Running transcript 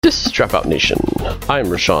This is Dropout Nation. I'm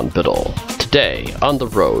Rashawn Biddle. Today, on the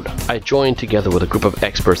road, I join together with a group of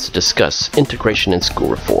experts to discuss integration and school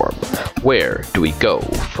reform. Where do we go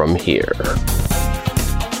from here?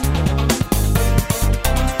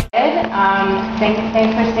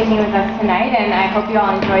 Thanks for sticking with us tonight, and I hope you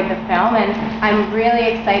all enjoyed the film, and I'm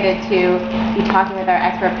really excited to be talking with our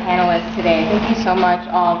expert panelists today. Thank you so much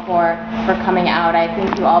all for coming out. I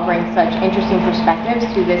think you all bring such interesting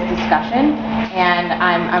perspectives to this discussion, and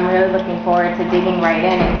I'm really looking forward to digging right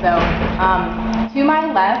in. And so, to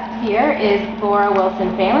my left here is Laura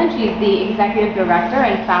Wilson-Phelan. She's the Executive Director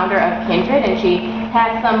and founder of Kindred, and she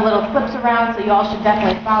has some little clips around, so you all should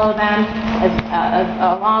definitely follow them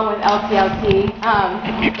along with LTLT.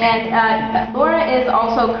 Laura is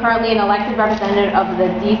also currently an elected representative of the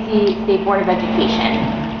DC State Board of Education.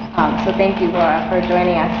 So thank you, Laura, for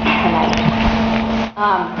joining us tonight.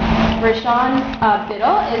 Rashawn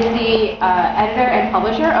Biddle is the editor and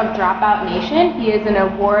publisher of Dropout Nation. He is an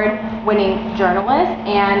award-winning journalist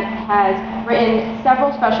and has written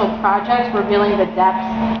several special projects revealing the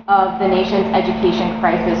depths of the nation's education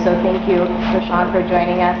crisis. So thank you, Rashawn, for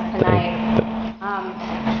joining us tonight.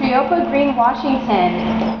 Triopa Green Washington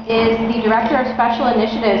is the Director of Special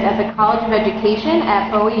Initiatives at the College of Education at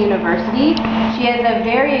Bowie University. She has a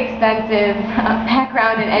very extensive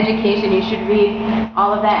background in education. You should read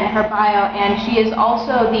all of that in her bio. And she is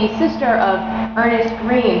also the sister of Ernest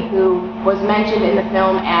Green, who was mentioned in the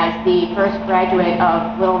film as the first graduate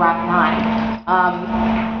of Little Rock 9.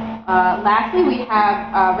 Lastly, we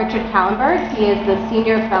have Richard Kallenberg. He is the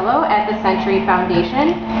Senior Fellow at the Century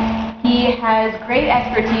Foundation. He has great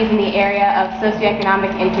expertise in the area of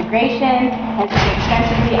socioeconomic integration, has been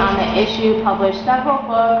extensively on the issue, published several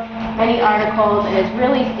books, many articles, and is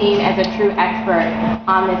really seen as a true expert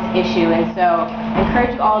on this issue. And so I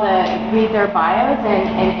encourage you all to read their bios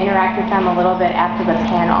and interact with them a little bit after the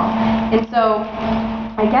panel. And so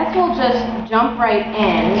I guess we'll just jump right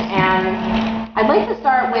in, and I'd like to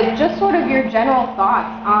start with just sort of your general thoughts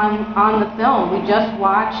on the film. We just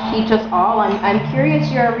watched Teach Us All. I'm curious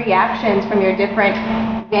your reactions from your different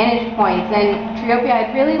vantage points. And Triopa,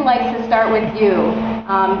 I'd really like to start with you.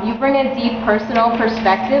 You bring a deep personal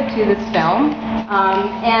perspective to this film.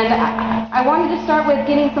 And I wanted to start with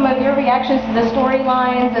getting some of your reactions to the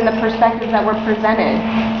storylines and the perspectives that were presented.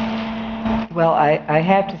 Well, I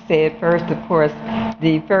have to say at first, of course,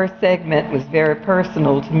 the first segment was very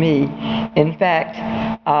personal to me. In fact,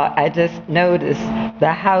 I just noticed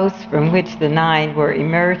the house from which the 9 were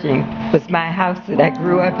emerging was my house that I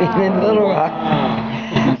grew up in Little Rock.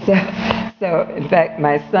 So in fact,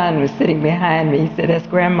 my son was sitting behind me. He said, "That's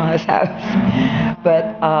Grandma's house."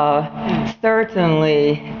 But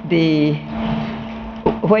certainly,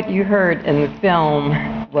 what you heard in the film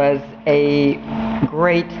was a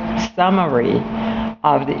great summary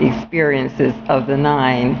of the experiences of the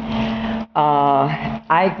 9.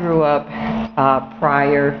 I grew up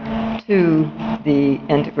prior to the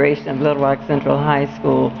integration of Little Rock Central High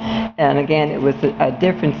School, and again, it was a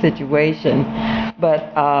different situation.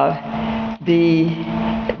 But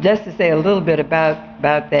just to say a little bit about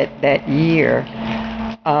that year,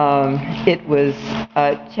 it was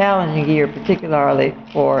a challenging year, particularly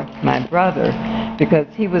for my brother, because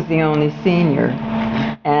he was the only senior.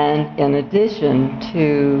 And in addition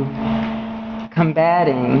to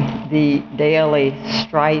combating the daily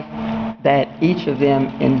strife that each of them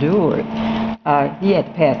endured, he had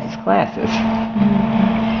to pass his classes.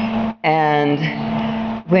 And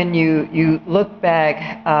when you look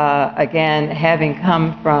back, again, having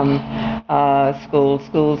come from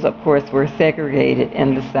schools, of course, were segregated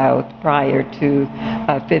in the South prior to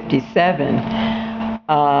 57.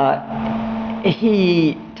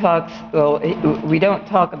 He talks, well, we don't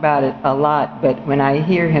talk about it a lot, but when I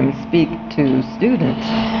hear him speak to students,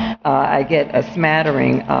 I get a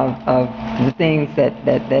smattering of the things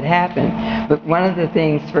that happen. But one of the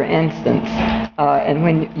things, for instance, and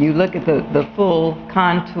when you look at the full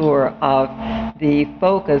contour of the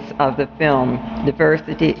focus of the film,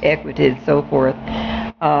 diversity, equity, and so forth,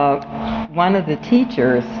 one of the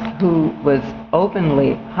teachers who was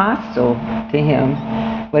openly hostile to him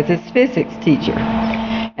was his physics teacher.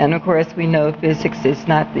 And of course, we know physics is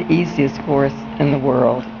not the easiest course in the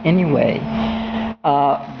world anyway.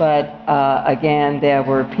 But again, there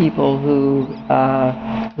were people who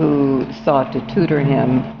sought to tutor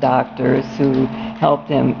him, doctors who helped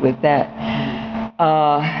him with that.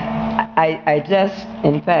 I just,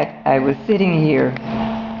 in fact, I was sitting here,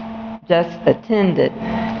 just attended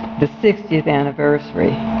the 60th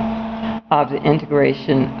anniversary of the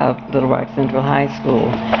integration of Little Rock Central High School.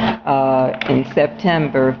 In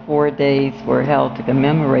September, 4 days were held to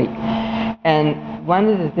commemorate. And one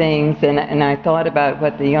of the things, and I thought about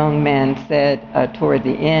what the young man said toward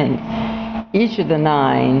the end, each of the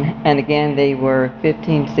 9, and again they were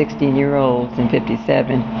 15, 16-year-olds and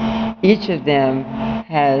 57, each of them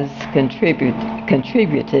has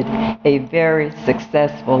contributed a very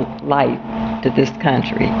successful life to this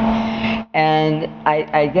country. And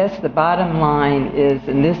I guess the bottom line is,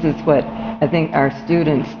 and this is what I think our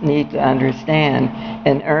students need to understand,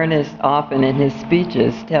 and Ernest often in his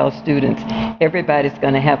speeches tells students, everybody's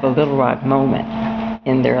going to have a Little Rock moment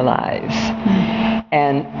in their lives.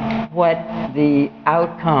 And what the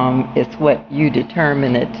outcome is what you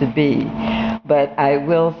determine it to be. But I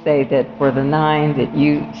will say that for the 9 that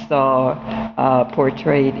you saw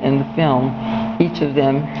portrayed in the film, each of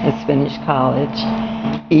them has finished college.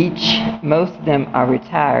 Most of them are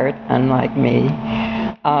retired, unlike me.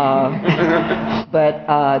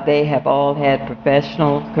 But they have all had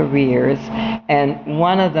professional careers. And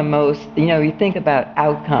one of the most, you think about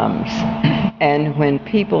outcomes. And when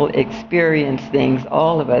people experience things,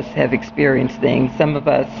 all of us have experienced things, some of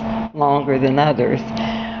us longer than others.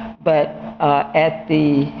 But at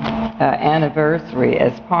the anniversary,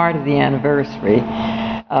 as part of the anniversary,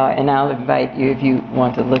 and I'll invite you if you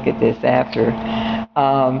want to look at this after,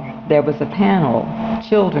 there was a panel,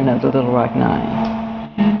 Children of the Little Rock 9.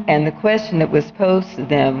 And the question that was posed to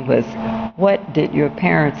them was, what did your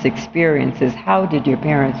parents' experiences, how did your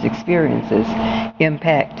parents' experiences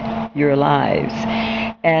impact your lives?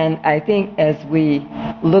 And I think as we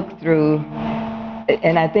look through,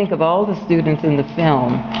 and I think of all the students in the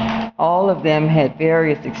film, all of them had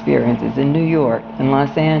various experiences in New York, in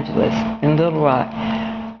Los Angeles, in Little Rock.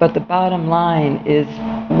 But the bottom line is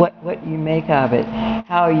what you make of it,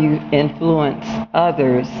 how you influence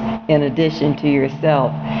others in addition to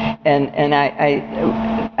yourself. And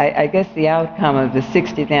I guess the outcome of the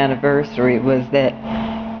 60th anniversary was that,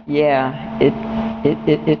 yeah,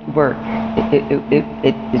 it worked.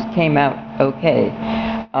 It came out okay.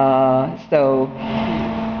 So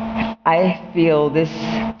I feel this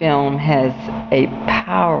film has a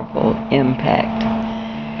powerful impact.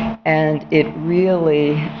 And it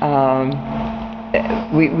really,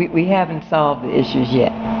 we haven't solved the issues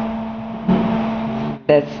yet.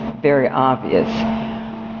 That's very obvious.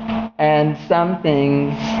 And some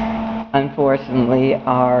things, unfortunately,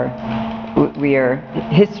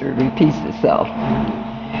 history repeats itself.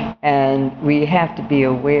 And we have to be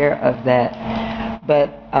aware of that.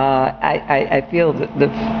 But I feel that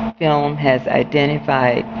the film has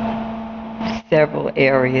identified several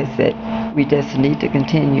areas that we just need to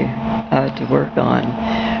continue to work on.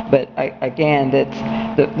 But again, that's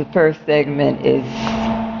the first segment is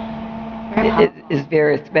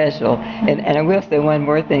very special. And I will say one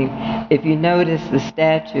more thing. If you notice the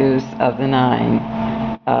statues of the 9,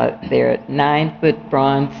 they're 9-foot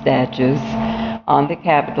bronze statues on the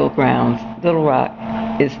Capitol grounds. Little Rock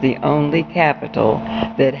is the only capital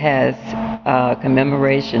that has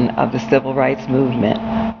commemoration of the Civil Rights Movement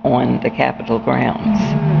on the Capitol grounds.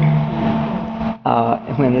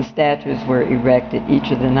 When the statues were erected,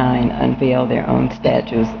 each of the 9 unveiled their own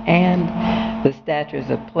statues, and the statues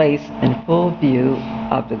are placed in full view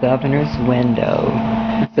of the governor's window.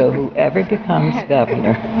 So whoever becomes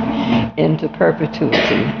governor into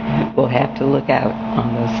perpetuity will have to look out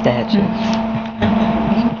on those statues.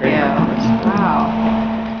 Yeah. Wow.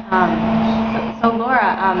 So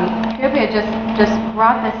Laura, Trivia just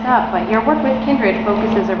brought this up, but your work with Kindred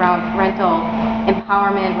focuses around parental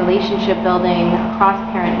empowerment, relationship building,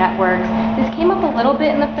 cross-parent networks. This came up a little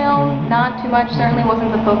bit in the film, not too much, certainly wasn't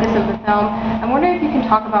the focus of the film. I'm wondering if you can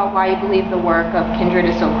talk about why you believe the work of Kindred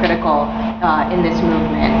is so critical in this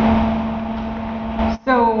movement.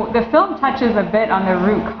 So the film touches a bit on the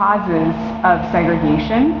root causes of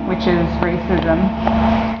segregation, which is racism,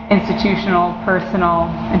 institutional, personal,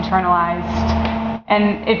 internalized.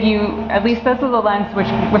 And if you, at least this is the lens with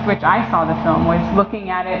which I saw the film, was looking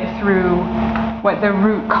at it through what the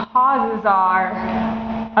root causes are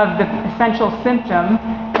of the essential symptom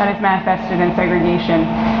that is manifested in segregation.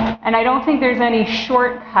 And I don't think there's any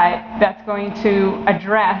shortcut that's going to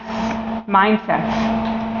address mindsets.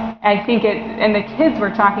 I think and the kids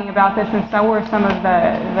were talking about this, and so were some of the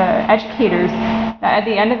educators, that at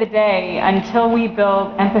the end of the day, until we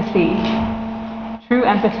build empathy, true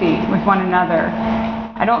empathy with one another,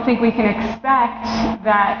 I don't think we can expect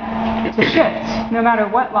that to shift, no matter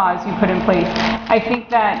what laws you put in place. I think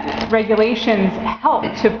that regulations help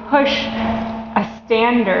to push a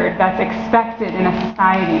standard that's expected in a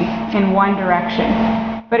society in one direction.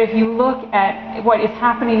 But if you look at what is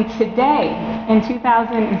happening today, in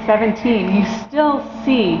 2017, you still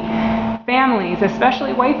see families,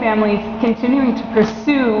 especially white families, continuing to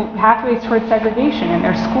pursue pathways towards segregation in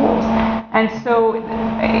their schools. And so,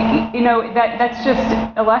 that's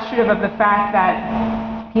just illustrative of the fact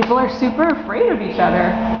that people are super afraid of each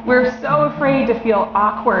other. We're so afraid to feel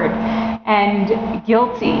awkward and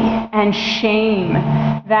guilty and shame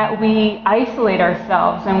that we isolate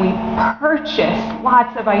ourselves, and we purchase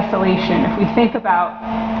lots of isolation. If we think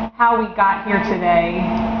about how we got here today,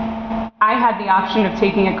 I had the option of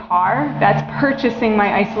taking a car. That's purchasing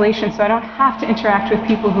my isolation, so I don't have to interact with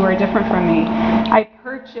people who are different from me. I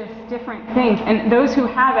purchase different things, and those who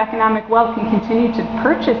have economic wealth can continue to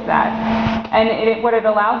purchase that. And what it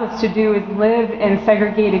allows us to do is live in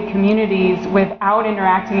segregated communities without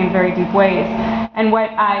interacting in very deep ways. And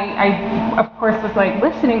what I of course, was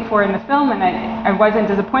listening for in the film, and I wasn't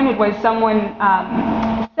disappointed, was someone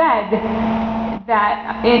said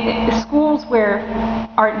that schools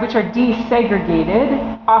which are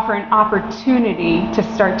desegregated offer an opportunity to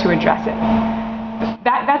start to address it.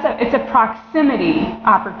 It's a proximity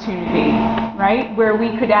opportunity, right? Where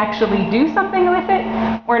we could actually do something with it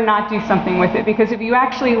or not do something with it. Because if you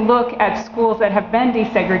actually look at schools that have been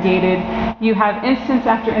desegregated, you have instance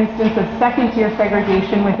after instance of second-tier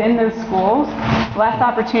segregation within those schools, less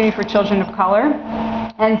opportunity for children of color.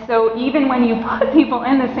 And so even when you put people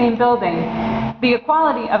in the same building, the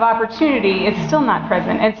equality of opportunity is still not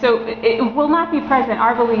present. And so it will not be present,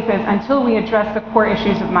 our belief is, until we address the core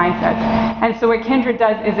issues of mindsets. And so what Kindred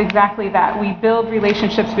does is exactly that. We build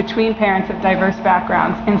relationships between parents of diverse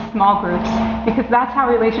backgrounds in small groups, because that's how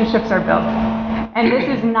relationships are built. And this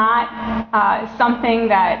is not something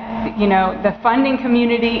that, the funding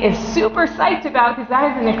community is super psyched about, because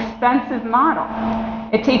that is an expensive model.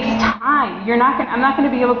 It takes time. I'm not going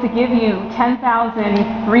to be able to give you 10,000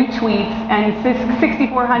 retweets and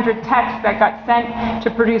 6,400 texts that got sent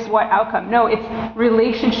to produce what outcome. No, it's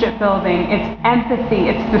relationship building, it's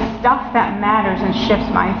empathy, it's the stuff that matters and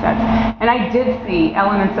shifts mindsets. And I did see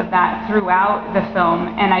elements of that throughout the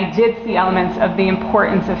film, and I did see elements of the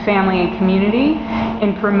importance of family and community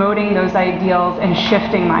in promoting those ideals and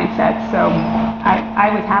shifting mindsets. So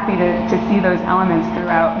I was happy to see those elements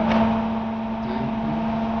throughout.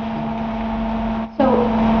 So,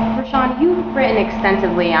 Rashawn, you've written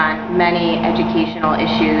extensively on many educational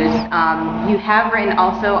issues. You have written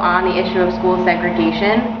also on the issue of school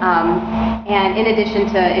segregation, and in addition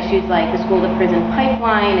to issues like the school-to-prison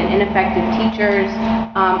pipeline and ineffective teachers.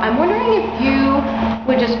 I'm wondering if you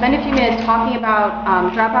would just spend a few minutes talking about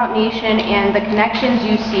Dropout Nation and the connections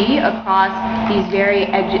you see across these various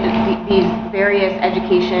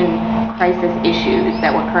education crisis issues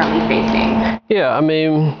that we're currently facing. Yeah,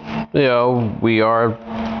 we are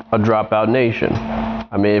a dropout nation.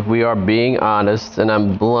 If we are being honest, and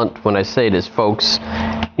I'm blunt when I say this, folks,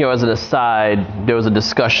 as an aside, there was a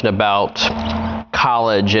discussion about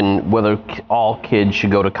college and whether all kids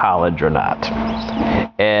should go to college or not.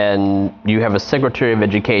 And you have a Secretary of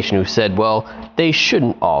Education who said, well, they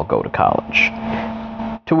shouldn't all go to college.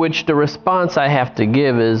 To which the response I have to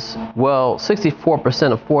give is, well,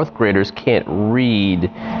 64% of fourth graders can't read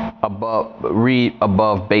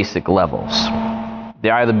above basic levels.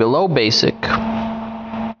 They're either below basic,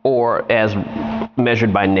 or as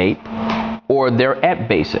measured by NAEP, or they're at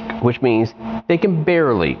basic, which means they can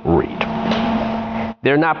barely read.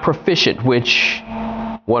 They're not proficient, which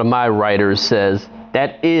one of my writers says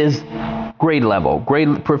that is grade level.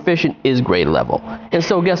 Proficient is grade level. And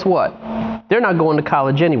so guess what? They're not going to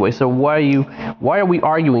college anyway. So why are we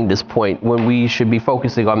arguing this point when we should be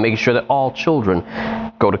focusing on making sure that all children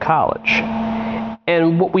go to college?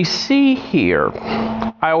 And what we see here,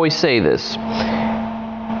 I always say this,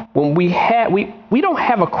 when we don't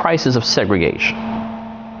have a crisis of segregation.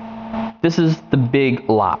 This is the big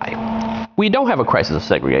lie. We don't have a crisis of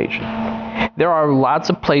segregation. There are lots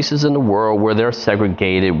of places in the world where they're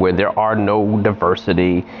segregated, where there are no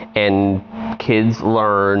diversity, and kids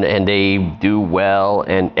learn and they do well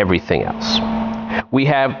and everything else. We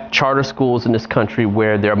have charter schools in this country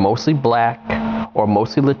where they're mostly black or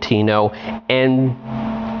mostly Latino, and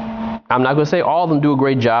I'm not going to say all of them do a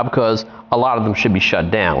great job, because a lot of them should be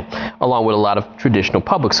shut down, along with a lot of traditional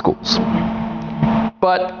public schools.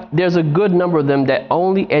 But there's a good number of them that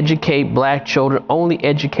only educate black children, only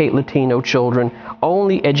educate Latino children,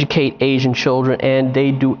 only educate Asian children, and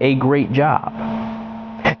they do a great job.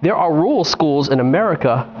 There are rural schools in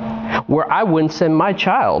America where I wouldn't send my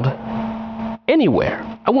child anywhere.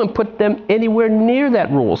 I wouldn't put them anywhere near that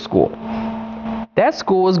rural school. That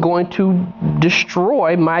school is going to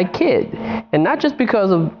destroy my kid. And not just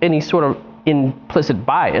because of any sort of implicit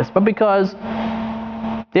bias, but because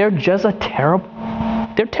they're just a terrible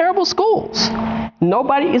They're terrible schools.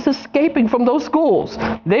 Nobody is escaping from those schools.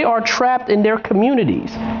 They are trapped in their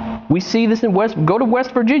communities. We see this in go to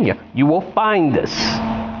West Virginia. You will find this.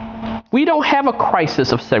 We don't have a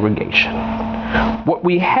crisis of segregation. What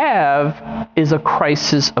we have is a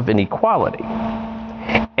crisis of inequality.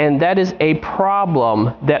 And that is a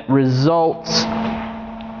problem that results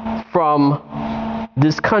from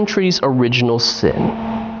this country's original sin.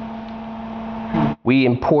 We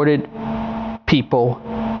imported people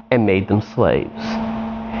and made them slaves.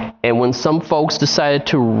 And when some folks decided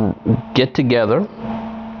to get together,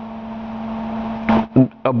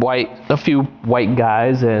 a few white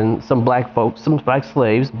guys and some black folks, some black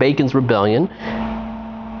slaves, Bacon's Rebellion,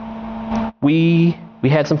 we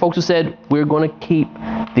had some folks who said, we're going to keep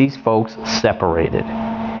these folks separated.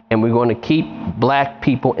 And we're going to keep black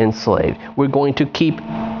people enslaved. We're going to keep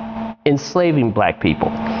enslaving black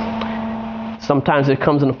people. Sometimes it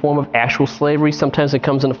comes in the form of actual slavery. Sometimes it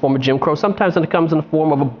comes in the form of Jim Crow. Sometimes it comes in the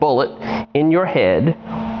form of a bullet in your head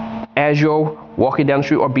as you're walking down the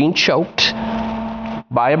street or being choked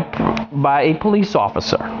by a police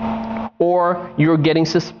officer. Or you're getting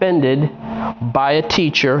suspended by a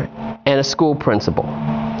teacher and a school principal.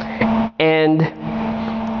 And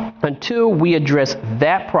until we address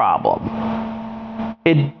that problem,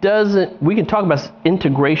 we can talk about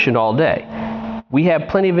integration all day. We have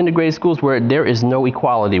plenty of integrated schools where there is no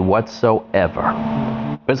equality whatsoever.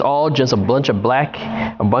 It's all just a bunch of black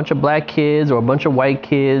kids or a bunch of white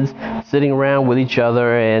kids sitting around with each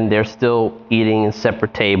other, and they're still eating in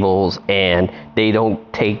separate tables, and they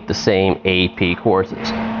don't take the same AP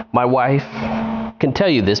courses. My wife can tell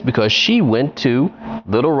you this because she went to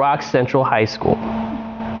Little Rock Central High School.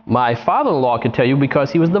 My father-in-law can tell you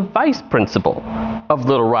because he was the vice principal of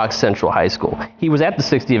Little Rock Central High School. He was at the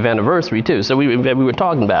 60th anniversary too, so we were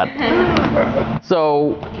talking about it.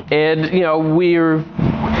 So, and you know, we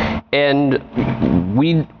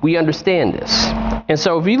understand this. And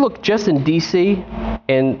so if you look just in DC,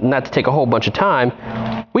 and not to take a whole bunch of time,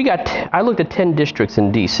 I looked at 10 districts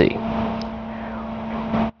in DC.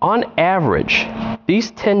 On average,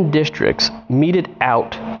 these 10 districts meted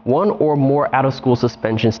out one or more out-of-school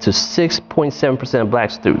suspensions to 6.7% of black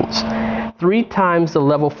students, 3 times the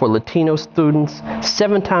level for Latino students,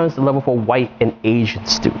 7 times the level for white and Asian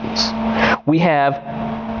students. We have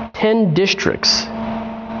 10 districts.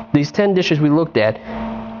 These 10 districts we looked at,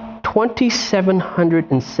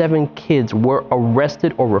 2,707 kids were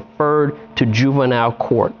arrested or referred to juvenile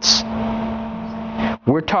courts.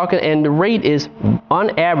 We're talking, and the rate is,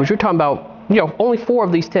 on average, we're talking about, only 4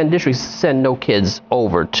 of these 10 districts send no kids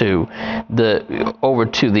over to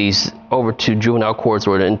juvenile courts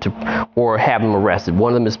or have them arrested.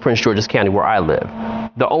 One of them is Prince George's County, where I live.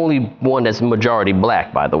 The only one that's majority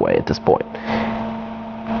black, by the way, at this point.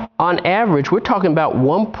 On average, we're talking about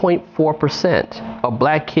 1.4% of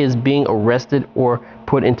black kids being arrested or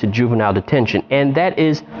put into juvenile detention, and that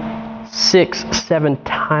is 6-7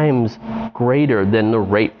 times greater than the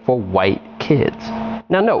rate for white kids.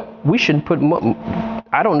 Now, no, we shouldn't put,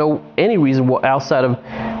 I don't know any reason outside of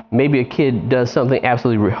maybe a kid does something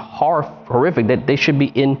absolutely horrific that they should be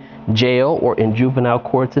in jail or in juvenile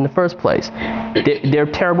courts in the first place. They're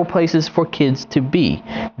terrible places for kids to be.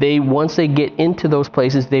 Once they get into those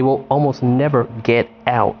places, they will almost never get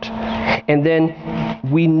out. And then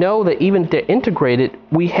we know that even if they're integrated,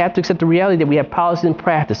 we have to accept the reality that we have policies and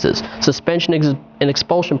practices, suspension and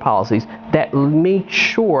expulsion policies that make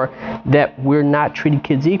sure that we're not treating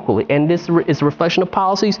kids equally. And this is a reflection of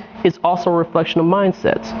policies. It's also a reflection of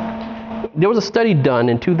mindsets. There was a study done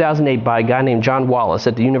in 2008 by a guy named John Wallace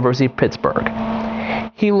at the University of Pittsburgh.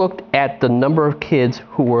 He looked at the number of kids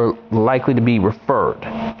who were likely to be referred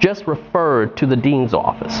to the dean's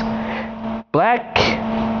office. Black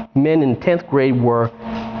men in 10th grade were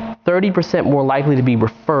 30% more likely to be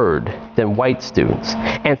referred than white students,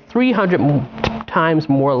 and 300 times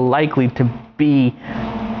more likely to be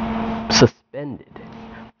suspended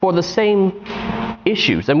for the same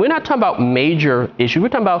issues. And we're not talking about major issues. We're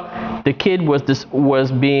talking about the kid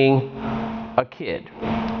was being a kid,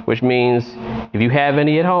 which means if you have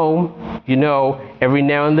any at home, every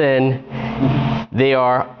now and then they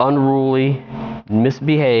are unruly,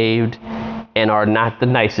 misbehaved, and are not the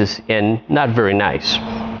nicest and not very nice.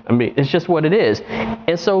 I mean, it's just what it is.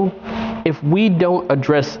 And so if we don't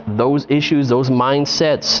address those issues, those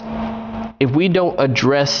mindsets, if we don't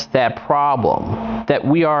address that problem,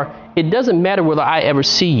 it doesn't matter whether I ever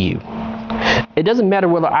see you. It doesn't matter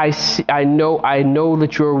whether I know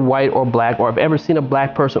that you're white or black, or I've ever seen a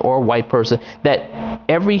black person or a white person, that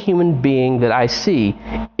every human being that I see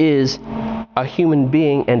is a human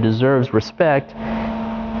being and deserves respect.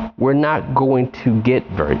 we're not going to get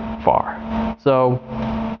very far. So,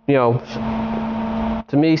 you know,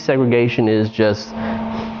 to me, segregation is just,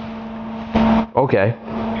 okay,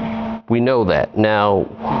 we know that. Now,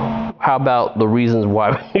 how about the reasons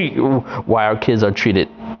why why our kids are treated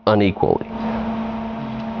unequally?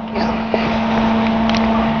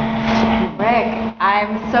 Rick,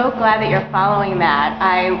 I'm so glad that you're following that.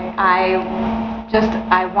 I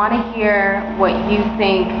want to hear what you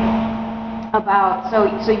think about,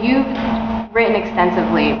 so you've written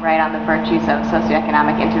extensively, right, on the virtues of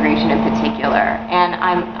socioeconomic integration in particular, and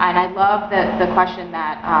I love the question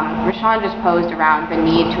that Rashawn just posed around the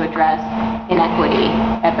need to address inequity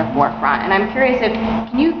at the forefront. And I'm curious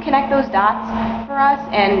can you connect those dots for us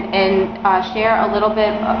and share a little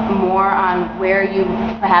bit more on where you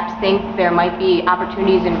perhaps think there might be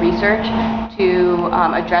opportunities in research to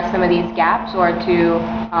address some of these gaps, or to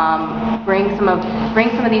bring some of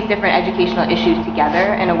these different educational issues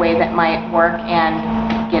together in a way that might work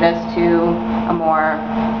and get us to a more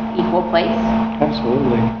equal place?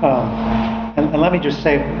 Absolutely. And let me just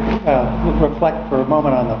say, reflect for a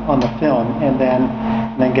moment on the film, and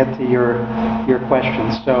then get to your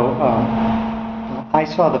questions. So I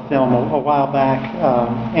saw the film a while back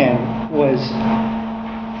and was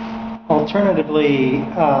alternatively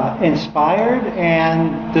inspired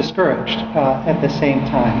and discouraged at the same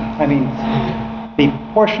time. I mean, the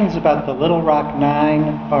portions about the Little Rock Nine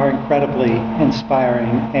are incredibly inspiring,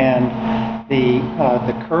 and the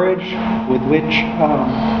courage with which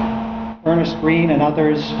Ernest Green and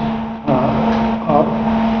others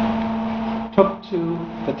took to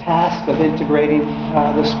the task of integrating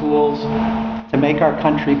the schools to make our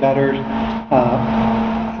country better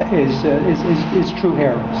is true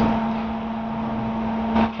heroism.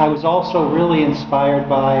 I was also really inspired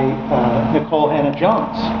by Nicole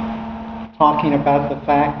Hannah-Jones, talking about the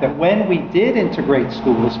fact that when we did integrate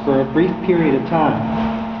schools for a brief period of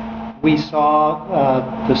time, we saw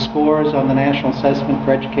the scores on the National Assessment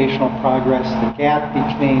for Educational Progress, the gap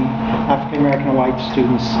between African American and white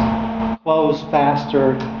students, close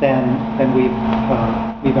faster than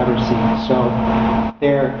we've ever seen. So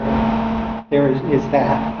there is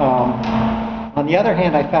that. On the other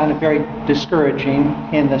hand, I found it very discouraging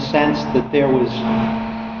in the sense that there was,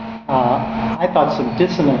 I thought, some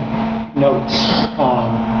dissonant notes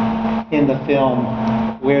in the film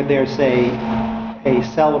where there's a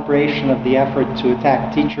celebration of the effort to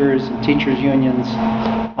attack teachers and teachers' unions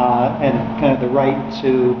and kind of the right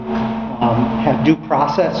to have due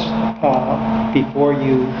process before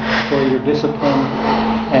you're disciplined.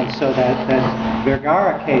 And so that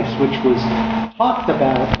Vergara case, which was talked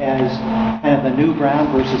about as kind of the new Brown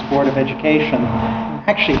versus Board of Education,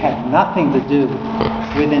 actually had nothing to do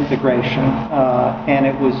with integration, and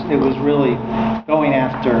it was really going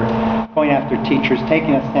after teachers,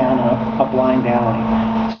 taking us down a blind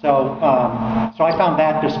alley. So I found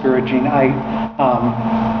that discouraging.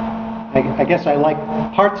 I guess I like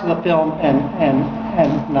parts of the film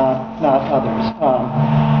and not others.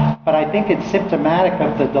 But I think it's symptomatic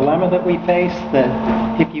of the dilemma that we face,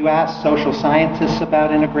 that if you ask social scientists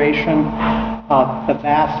about integration, the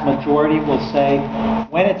vast majority will say,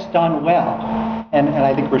 when it's done well, and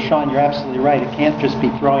I think, Rashawn, you're absolutely right, it can't just be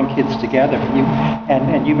throwing kids together.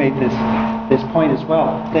 And you made this point as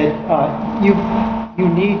well, that you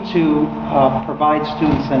need to provide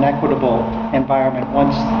students an equitable environment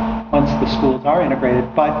once the schools are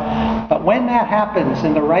integrated. But when that happens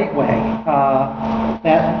in the right way,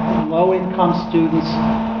 that low-income students,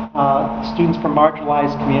 students from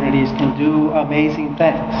marginalized communities can do amazing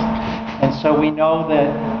things. And so we know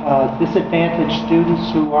that disadvantaged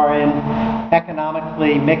students who are in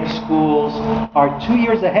economically mixed schools are 2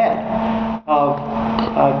 years ahead of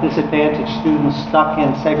disadvantaged students stuck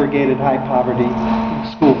in segregated high-poverty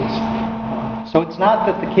schools. So it's not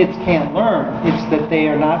that the kids can't learn, it's that they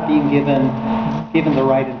are not being given the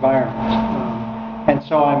right environment. And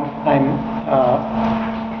so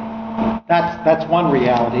that's one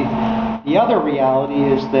reality. The other reality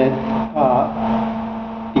is that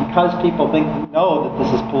because people know that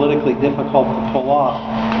this is politically difficult to pull off,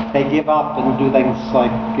 they give up and do things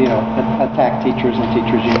like, attack teachers and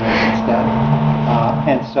teachers' unions instead.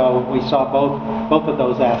 And so we saw both of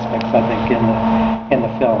those aspects, I think, in the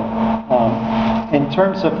film. In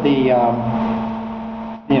terms of the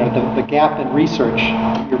gap in research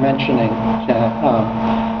you're mentioning, Janet,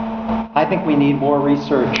 I think we need more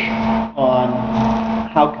research on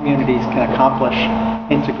how communities can accomplish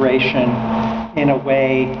integration in a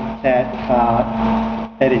way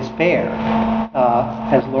that is fair,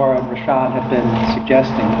 as Laura and Rashawn have been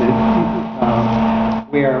suggesting,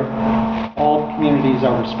 where all communities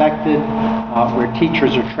are respected, where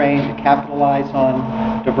teachers are trained to capitalize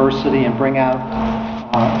on diversity and bring out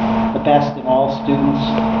the best in all students.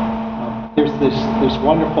 There's this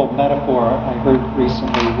wonderful metaphor I heard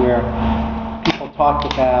recently where people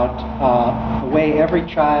talked about the way every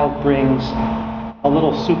child brings a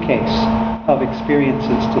little suitcase of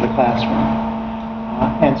experiences to the classroom.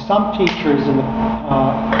 And some teachers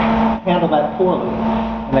handle that poorly.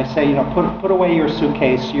 And they say, put away your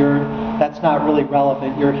suitcase. That's not really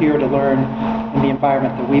relevant. You're here to learn in the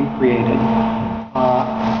environment that we've created.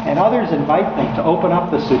 And others invite them to open up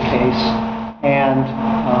the suitcase and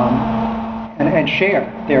share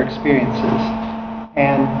their experiences.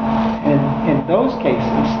 And in those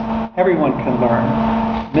cases, everyone can learn.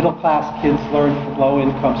 Middle-class kids learn from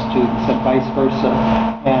low-income students and vice versa,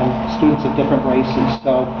 and students of different races.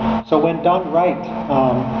 So when done right,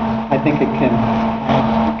 I think it can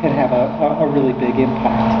have a really big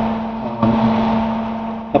impact.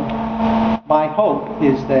 My hope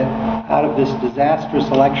is that out of this disastrous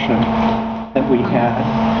election that we had,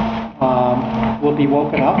 we'll be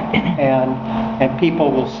woken up, and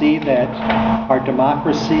people will see that our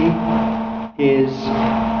democracy is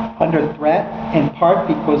under threat, in part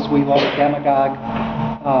because we let a demagogue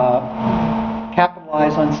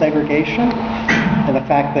capitalize on segregation, and the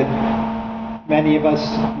fact that many of us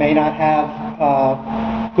may not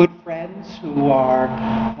have good friends who are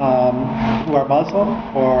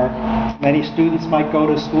Muslim, or many students might go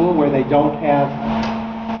to school where they don't have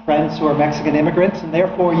friends who are Mexican immigrants, and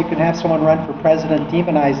therefore you can have someone run for president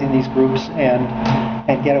demonizing these groups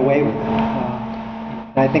and get away with it.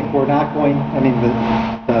 And I think we're not going,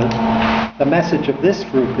 the message of this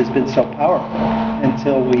group has been so powerful.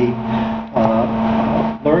 Until we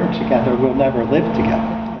learn together, we'll never live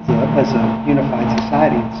together as a unified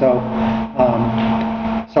society.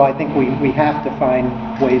 So I think we have to find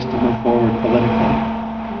ways to move forward politically.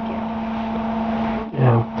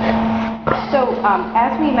 Yeah. So,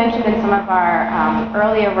 as we mentioned in some of our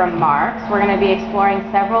earlier remarks, we're going to be exploring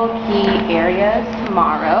several key areas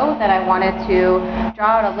tomorrow that I wanted to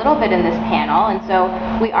draw out a little bit in this panel. And so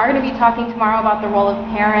we are going to be talking tomorrow about the role of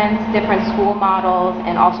parents, different school models,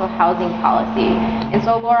 and also housing policy. And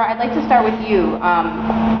so, Laura, I'd like to start with you.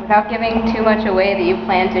 Without giving too much away that you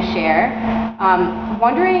plan to share,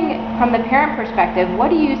 wondering from the parent perspective, what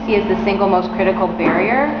do you see as the single most critical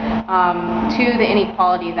barrier to the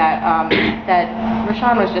inequality that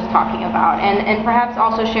Rashawn was just talking about, and perhaps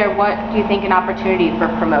also share what do you think an opportunity for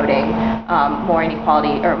promoting more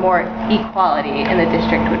inequality or more equality in the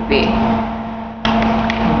district would be?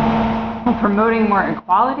 Well, promoting more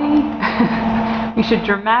equality, we should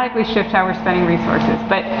dramatically shift how we're spending resources.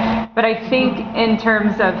 But I think in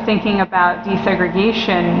terms of thinking about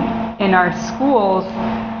desegregation in our schools,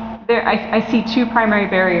 I see two primary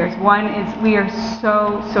barriers. One is we are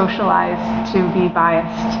so socialized to be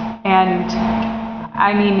biased. And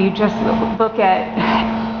I mean, you just look at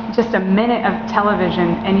just a minute of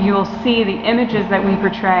television and you will see the images that we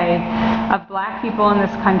portray of black people in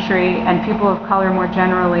this country and people of color more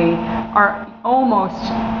generally are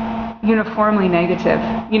almost uniformly negative.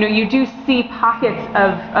 You do see pockets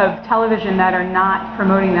of television that are not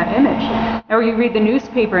promoting that image. Or you read the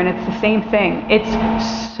newspaper and it's the same thing. It's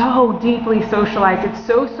so deeply socialized. It's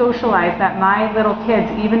so socialized that my little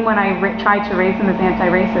kids, even when I try to raise them as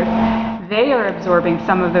anti-racist, they are absorbing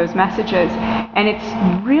some of those messages. And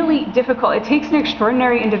it's really difficult. It takes an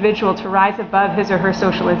extraordinary individual to rise above his or her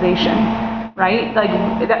socialization. Right? Like,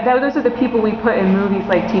 those are the people we put in movies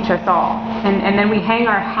like Teach Us All. And then we hang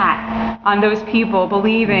our hat on those people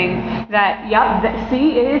believing that,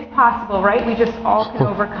 see, it is possible, right? We just all can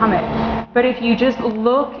overcome it. But if you just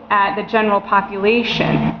look at the general population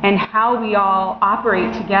and how we all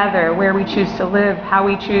operate together, where we choose to live, how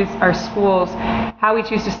we choose our schools, how we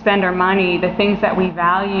choose to spend our money, the things that we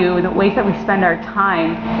value, the ways that we spend our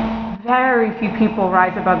time, very few people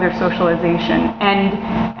rise above their socialization.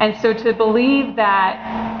 And so to believe that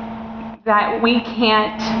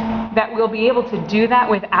we'll be able to do that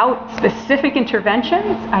without specific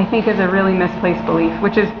interventions, I think is a really misplaced belief,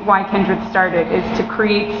 which is why Kindred started, is to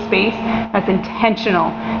create space that's intentional,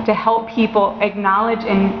 to help people acknowledge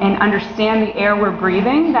and understand the air we're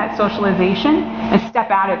breathing, that socialization, and step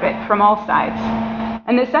out of it from all sides.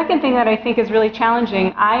 And the second thing that I think is really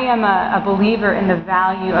challenging, I am a believer in the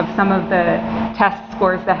value of some of the test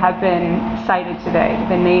scores that have been cited today,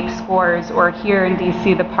 the NAEP scores, or here in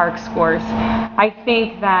DC, the PARCC scores. I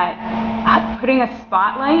think that putting a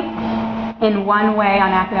spotlight in one way on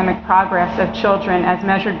academic progress of children as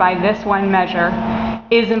measured by this one measure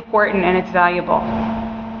is important and it's valuable.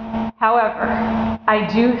 However, I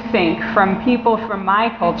do think from people from my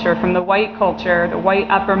culture, from the white culture, the white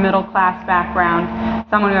upper middle class background,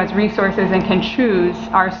 someone who has resources and can choose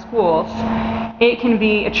our schools, it can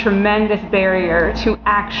be a tremendous barrier to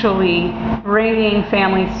actually bringing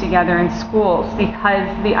families together in schools, because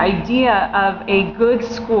the idea of a good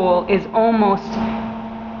school is almost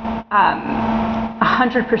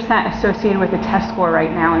 100% associated with a test score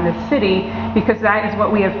right now in the city, because that is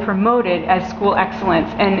what we have promoted as school excellence,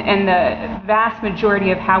 and the vast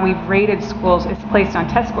majority of how we've rated schools is placed on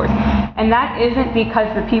test scores. And that isn't because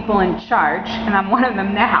the people in charge, and I'm one of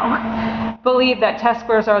them now, believe that test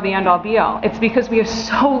scores are the end-all be-all. It's because we have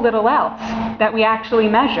so little else that we actually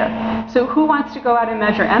measure. So who wants to go out and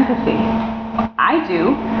measure empathy? I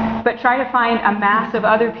do, but try to find a mass of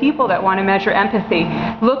other people that want to measure empathy.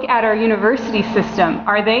 Look at our university system.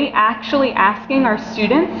 Are they actually asking our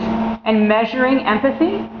students and measuring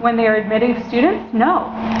empathy when they are admitting students?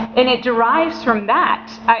 No. And it derives from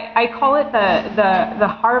that. I call it the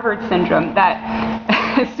Harvard syndrome, that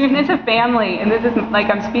as soon as a family, and this is like,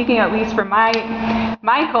 I'm speaking at least for my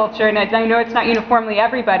culture, and I know it's not uniformly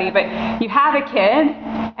everybody, but you have a kid,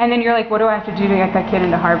 and then you're like, what do I have to do to get that kid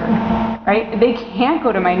into Harvard, right? They can't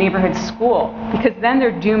go to my neighborhood school, because then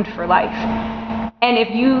they're doomed for life. And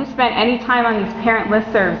if you spent any time on these parent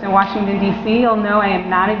listservs in Washington, D.C., you'll know I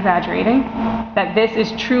am not exaggerating, that this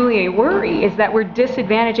is truly a worry, is that we're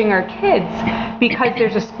disadvantaging our kids because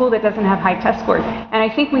there's a school that doesn't have high test scores. And I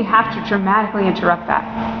think we have to dramatically interrupt that.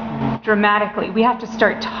 Dramatically. We have to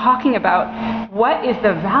start talking about what is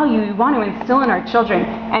the value we want to instill in our children.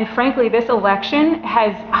 And frankly, this election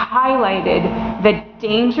has highlighted the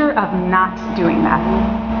danger of not doing that.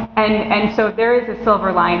 And so there is a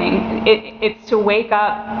silver lining. It's to wake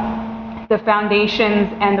up the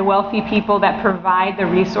foundations and the wealthy people that provide the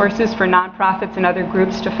resources for nonprofits and other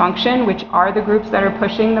groups to function, which are the groups that are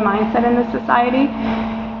pushing the mindset in this society.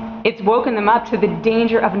 It's woken them up to the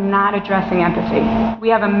danger of not addressing empathy. We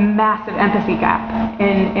have a massive empathy gap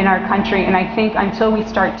in our country, and I think until we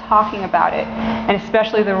start talking about it, and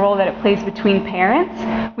especially the role that it plays between parents,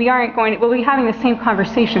 we'll be having the same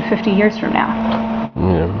conversation 50 years from now.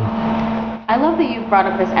 I love that you brought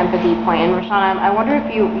up this empathy point, and Roshana, I wonder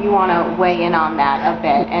if you want to weigh in on that a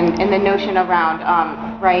bit, and the notion around,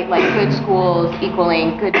 right, like good schools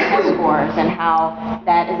equaling good test scores, and how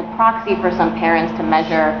that is a proxy for some parents to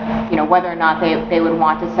measure, whether or not they would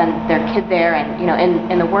want to send their kid there, and,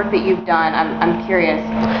 in the work that you've done, I'm curious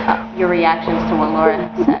your reactions to what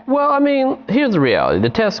Laura said. Well, I mean, here's the reality. The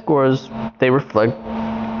test scores, they reflect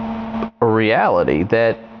a reality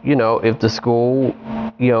that, if the school,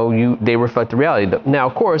 they reflect the reality. Now,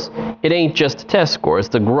 of course, it ain't just the test score, it's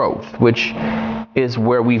the growth, which is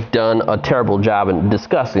where we've done a terrible job in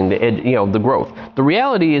discussing the growth. The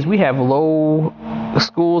reality is we have low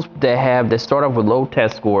schools that start off with low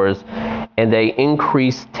test scores, and they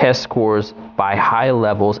increase test scores by high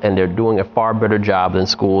levels, and they're doing a far better job than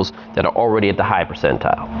schools that are already at the high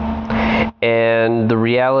percentile. And the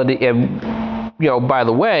reality, by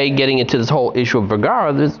the way, getting into this whole issue of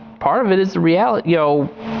Vergara, part of it is the reality,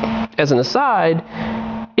 as an aside,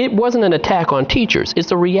 it wasn't an attack on teachers. It's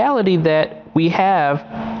the reality that we have,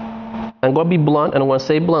 I'm going to be blunt, and I want to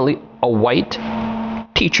say bluntly, a white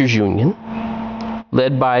teachers union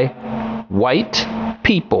led by white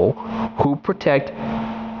people who protect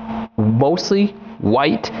mostly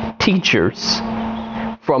white teachers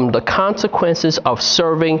from the consequences of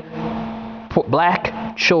serving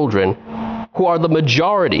black children, who are the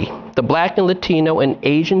majority, the black and Latino and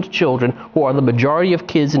Asian children, who are the majority of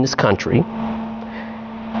kids in this country,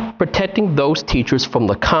 protecting those teachers from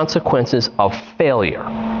the consequences of failure.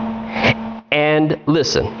 And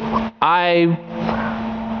listen,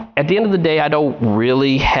 at the end of the day, I don't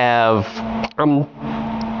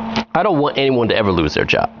want anyone to ever lose their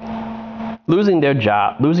job. Losing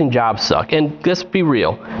jobs suck. And let's be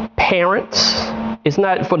real, parents, it's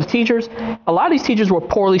not for the teachers. A lot of these teachers were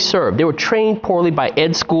poorly served. They were trained poorly by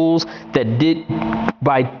ed schools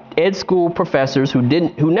by ed school professors who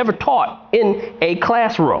never taught in a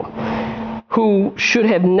classroom, who should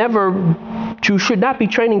not be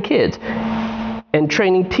training kids and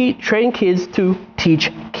training kids to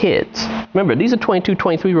teach kids. Remember, these are 22,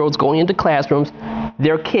 23-year-olds going into classrooms.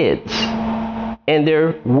 They're kids. And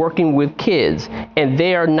they're working with kids, and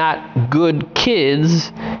they are not good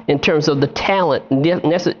kids in terms of the talent and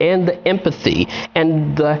the empathy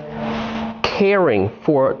and the caring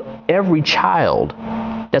for every child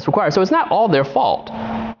that's required. So it's not all their fault,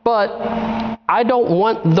 but I don't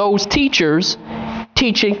want those teachers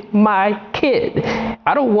teaching my kid.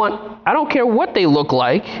 I don't care what they look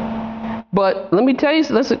like, but let me tell you,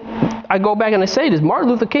 listen, I go back and I say this, Martin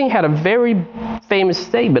Luther King had a very famous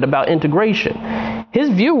statement about integration. His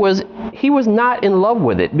view was he was not in love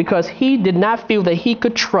with it because he did not feel that he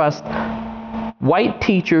could trust white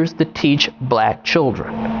teachers to teach black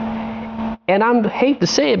children. And I hate to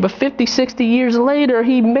say it, but 50, 60 years later,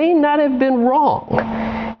 he may not have been wrong.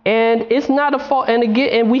 And it's not a fault. And again,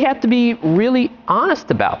 and we have to be really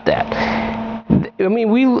honest about that. I mean,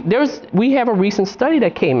 we have a recent study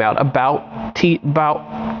that came out about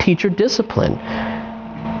teacher discipline,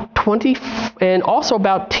 and also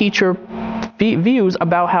about teacher views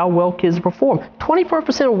about how well kids perform.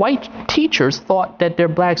 24% of white teachers thought that their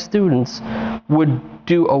black students would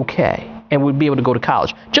do okay and would be able to go to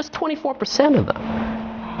college. Just 24% of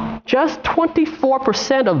them. Just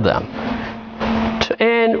 24% of them.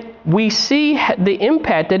 And we see the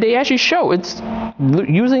impact that they actually show. It's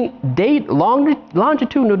using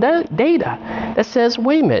longitudinal data that says,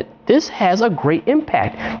 wait a minute, this has a great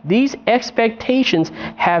impact. These expectations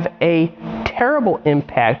have a terrible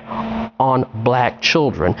impact on black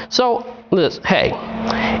children. So, listen, hey,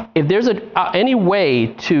 if there's any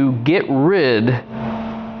way to get rid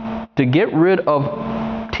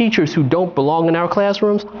of teachers who don't belong in our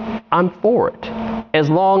classrooms, I'm for it. As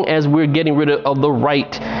long as we're getting rid of the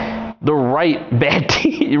right bad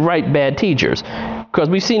teachers. Because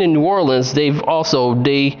we've seen in New Orleans,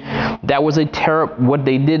 that was a terrible, what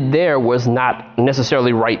they did there was not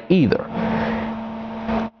necessarily right either.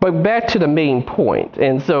 But back to the main point.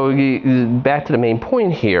 And so back to the main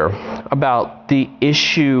point here about the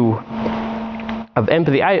issue of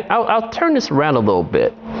empathy. I'll turn this around a little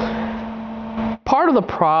bit. Part of the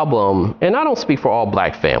problem, and I don't speak for all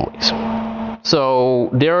black families. So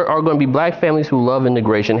there are going to be black families who love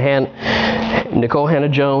integration. Nicole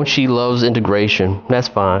Hannah-Jones, she loves integration. That's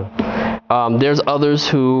fine. There's others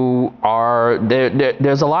who are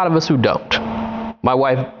there's a lot of us who don't. My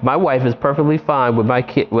wife is perfectly fine with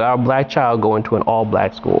with our black child going to an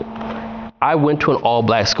all-black school. I went to an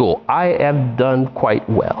all-black school. I have done quite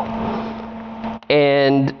well.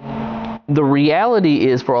 And the reality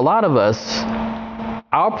is, for a lot of us,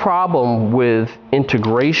 our problem with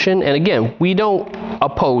integration, and again, we don't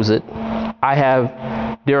oppose it.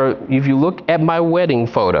 If you look at my wedding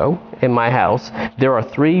photo in my house, there are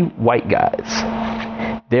 3 white guys.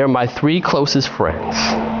 They're my 3 closest friends.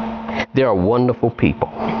 They are wonderful people.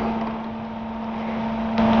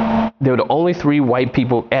 They're the only 3 white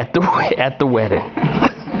people at the wedding.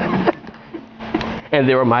 And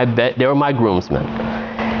they were my groomsmen.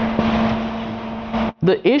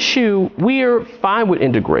 The issue, we're fine with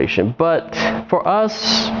integration, but for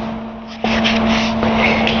us,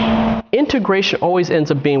 integration always ends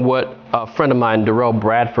up being what a friend of mine, Darrell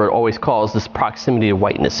Bradford, always calls this proximity to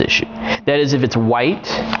whiteness issue. That is, if it's white,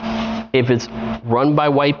 if it's run by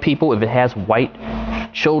white people, if it has white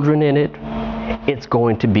children in it, it's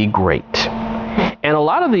going to be great. And a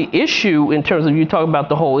lot of the issue in terms of, you talk about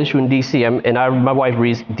the whole issue in D.C., my wife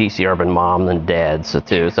reads D.C. Urban Moms and Dads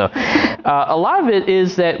too. So a lot of it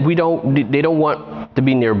is that they don't want to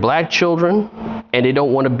be near black children, and they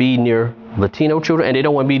don't want to be near Latino children, and they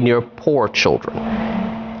don't want to be near poor children.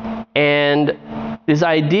 And this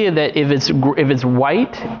idea that if it's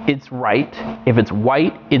white, it's right. If it's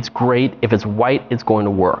white, it's great. If it's white, it's going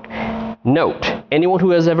to work. Note, anyone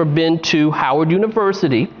who has ever been to Howard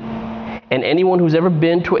University and anyone who's ever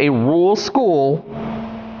been to a rural school,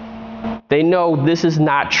 they know this is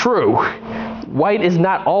not true. White is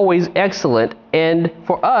not always excellent. And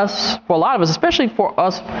for a lot of us, especially for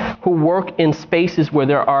us who work in spaces where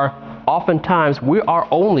there are oftentimes, we are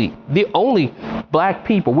the only black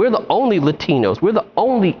people. We're the only Latinos. We're the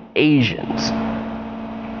only Asians.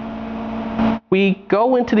 We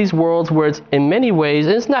go into these worlds where it's in many ways,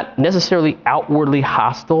 and it's not necessarily outwardly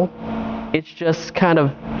hostile. It's just kind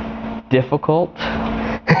of difficult.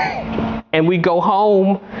 And we go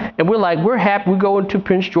home and we're happy. We go into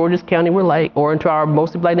Prince George's County, or into our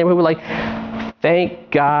mostly black neighborhood, we're like,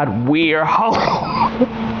 thank God we're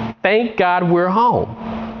home. Thank God we're home.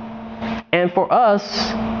 And for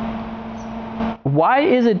us, why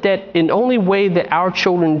is it that the only way that our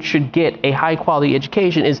children should get a high quality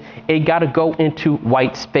education is they got to go into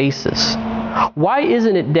white spaces? Why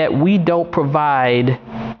isn't it that we don't provide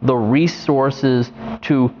the resources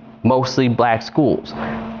to mostly black schools?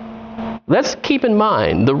 Let's keep in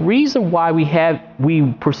mind, the reason why we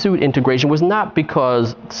pursued integration was not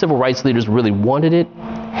because civil rights leaders really wanted it.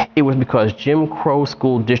 It was because Jim Crow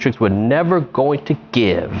school districts were never going to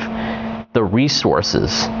give the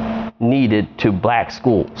resources needed to black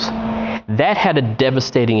schools. That had a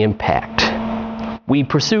devastating impact We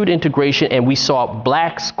pursued integration, and we saw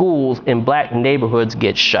black schools in black neighborhoods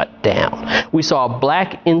get shut down. We saw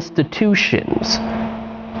black institutions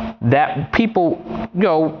that people,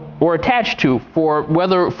 were attached to, for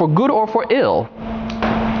whether for good or for ill,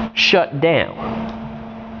 shut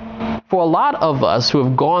down. For a lot of us who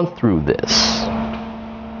have gone through this,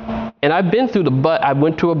 and I've been through I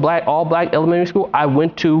went to all black elementary school. I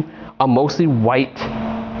went to a mostly white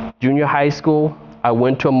junior high school. I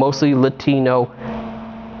went to a mostly Latino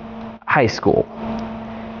high school.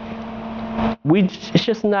 We're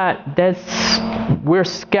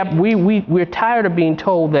tired of being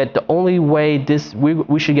told that the only way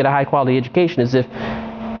we should get a high quality education is if,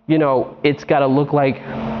 it's got to look like,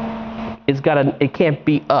 it can't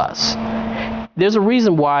be us. There's a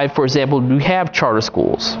reason why, for example, we have charter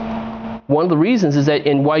schools. One of the reasons is that,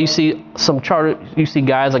 and why you see you see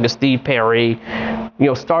guys like a Steve Perry,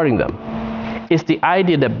 starting them. It's the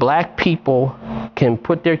idea that black people can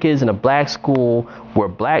put their kids in a black school where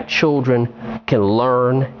black children can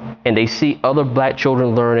learn, and they see other black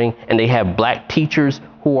children learning, and they have black teachers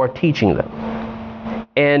who are teaching them.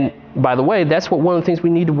 And by the way, that's one of the things we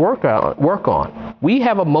need to work on. We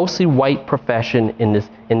have a mostly white profession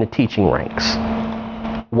in the teaching ranks,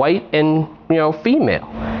 white and female.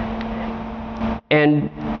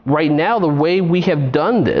 And right now, the way we have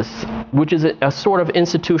done this, which is a sort of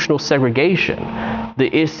institutional segregation,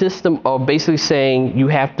 the system of basically saying you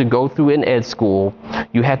have to go through an ed school,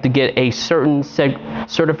 you have to get a certain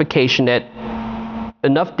certification that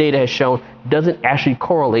enough data has shown doesn't actually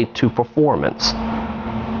correlate to performance.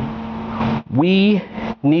 We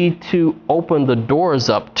need to open the doors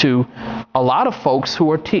up to a lot of folks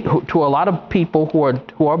to a lot of people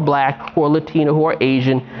who are black, who are Latino, who are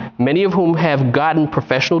Asian, many of whom have gotten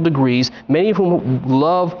professional degrees, many of whom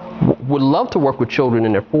would love to work with children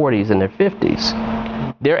in their 40s and their 50s.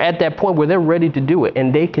 They're at that point where they're ready to do it,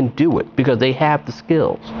 and they can do it because they have the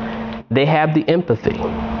skills. They have the empathy.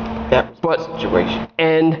 But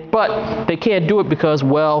they can't do it because,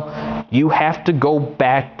 you have to go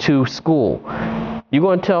back to school. You're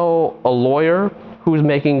going to tell a lawyer who's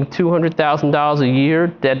making $200,000 a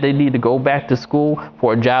year that they need to go back to school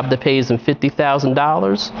for a job that pays them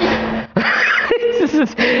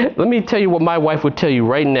 $50,000? Let me tell you what my wife would tell you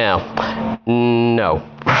right now. No,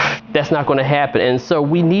 that's not going to happen. And so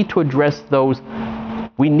we need to address those.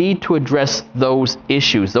 We need to address those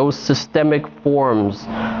issues, those systemic forms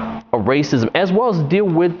of racism, as well as deal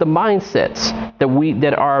with the mindsets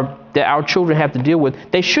that our children have to deal with.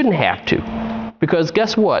 They shouldn't have to, because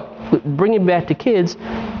guess what? Bringing back to kids,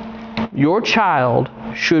 your child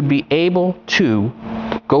should be able to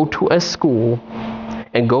go to a school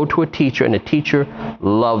and go to a teacher, and the teacher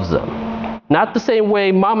loves them. Not the same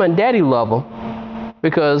way mama and daddy love them,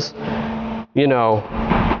 because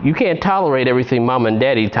you can't tolerate everything mama and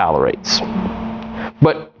daddy tolerates,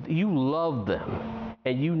 but you love them.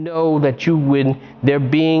 And you know that when they're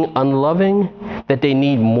being unloving, that they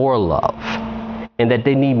need more love and that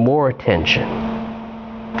they need more attention.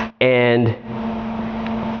 And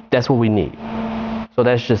that's what we need. So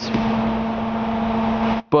that's just,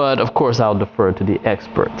 but of course I'll defer to the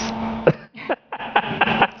experts.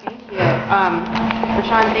 Thank you.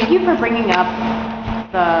 Rashawn, thank you for bringing up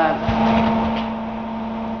the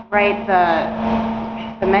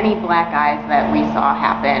many black eyes that we saw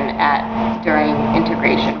happen during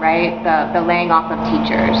integration, right? The laying off of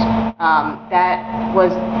teachers, that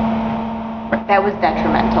was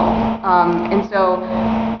detrimental. And so,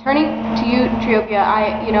 turning to you, Triopia,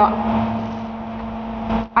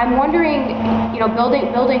 I'm wondering,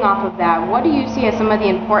 building off of that, what do you see as some of the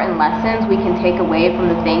important lessons we can take away from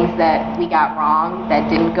the things that we got wrong, that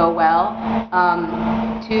didn't go well,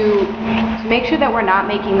 to make sure that we're not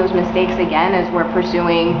making those mistakes again as we're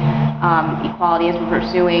pursuing equality, as we're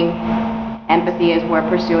pursuing empathy, as we're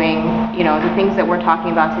pursuing, the things that we're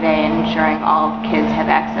talking about today, and ensuring all kids have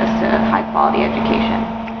access to high quality education?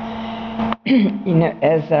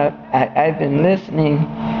 As I've been listening,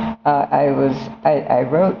 I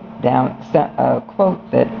wrote down a quote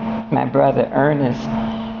that my brother Ernest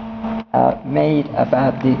made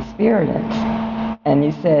about the experience. And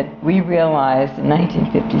he said, we realized in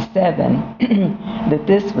 1957 that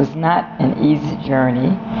this was not an easy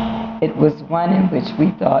journey. It was one in which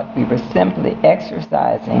we thought we were simply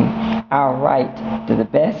exercising our right to the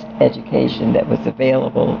best education that was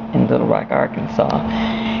available in Little Rock, Arkansas.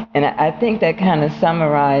 And I think that kind of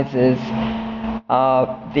summarizes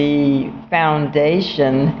the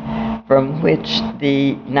foundation from which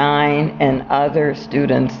the 9 and other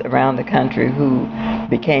students around the country who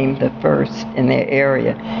became the first in their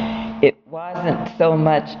area, it wasn't so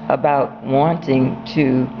much about wanting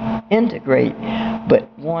to integrate, but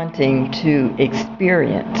wanting to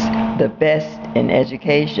experience the best in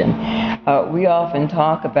education. We often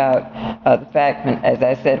talk about the fact, as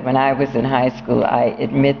I said, when I was in high school, I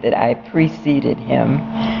admit that I preceded him.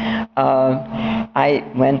 I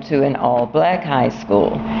went to an all-black high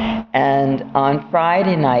school, and on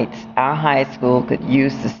Friday nights, our high school could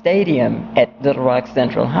use the stadium at Little Rock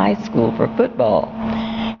Central High School for football.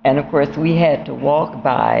 And of course, we had to walk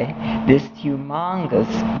by this humongous,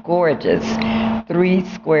 gorgeous,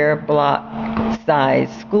 3-square-block-size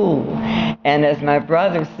school. And as my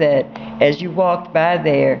brother said, as you walked by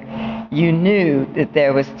there, you knew that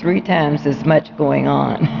there was 3 times as much going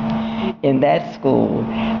on in that school,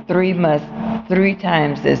 3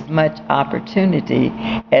 times as much opportunity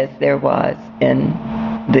as there was in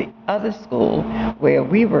the other school where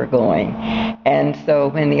we were going. And so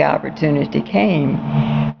when the opportunity came,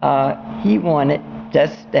 he wanted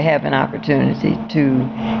just to have an opportunity to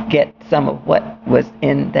get some of what was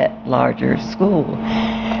in that larger school.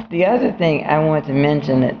 The other thing I want to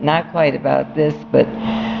mention, not quite about this, but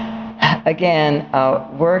again,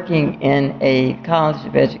 working in a college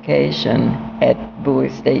of education at Bowie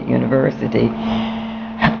State University,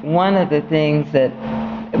 one of the things that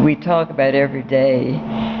we talk about every day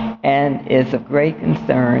and is of great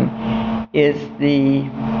concern is the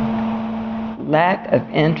lack of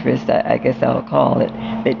interest, I guess I'll call it,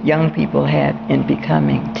 that young people have in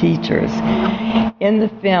becoming teachers. In the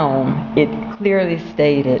film, it clearly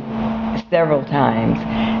stated several times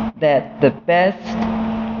that the best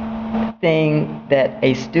thing that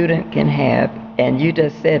a student can have, and you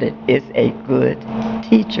just said it, is a good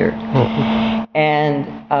teacher. And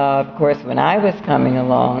of course, when I was coming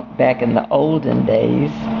along back in the olden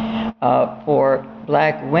days, for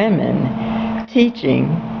black women, teaching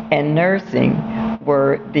and nursing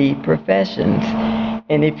were the professions.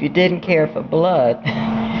 And if you didn't care for blood,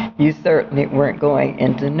 you certainly weren't going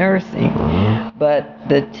into nursing. But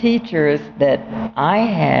the teachers that I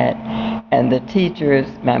had, and the teachers,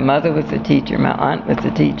 my mother was a teacher, my aunt was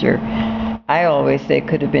a teacher, I always say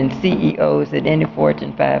could have been CEOs at any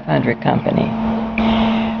Fortune 500 company.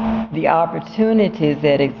 The opportunities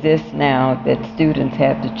that exist now that students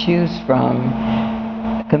have to choose from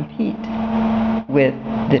compete with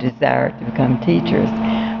the desire to become teachers.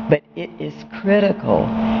 But it is critical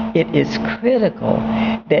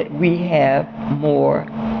that we have more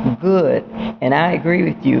good, and I agree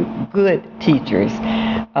with you, good teachers.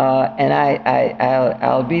 And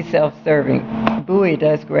I'll be self-serving. Bowie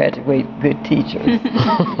does graduate good teachers.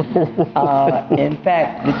 In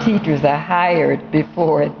fact, the teachers are hired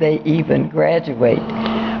before they even graduate.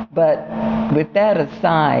 But with that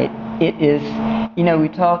aside, it is, we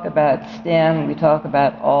talk about STEM, we talk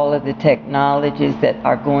about all of the technologies that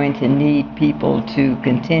are going to need people to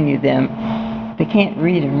continue them. They can't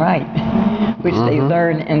read and write, which they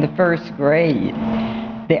learn in the first grade.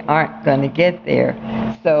 They aren't going to get there.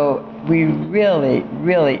 So we really,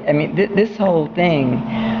 this whole thing,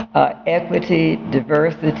 equity,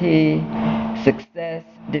 diversity, success,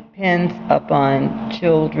 depends upon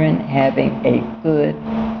children having a good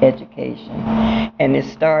education. And it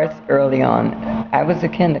starts early on. I was a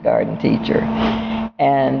kindergarten teacher,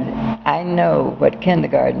 and I know what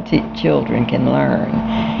kindergarten children can learn.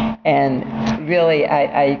 And really,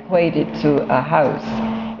 I equate it to a house.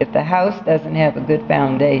 If the house doesn't have a good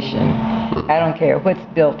foundation, I don't care what's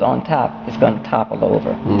built on top, it's going to topple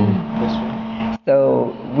over.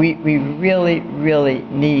 So we really, really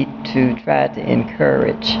need to try to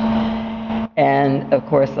encourage. And of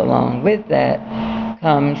course, along with that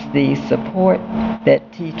comes the support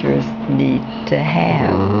that teachers need to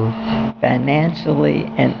have, financially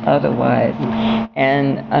and otherwise.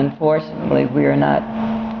 And unfortunately,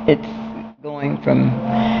 it's going from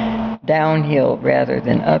downhill rather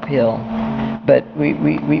than uphill. But we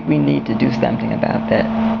need to do something about that.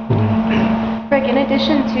 Rick, in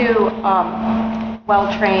addition to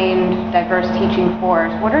well-trained, diverse teaching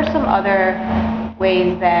force, what are some other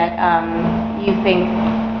ways that you think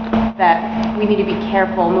that we need to be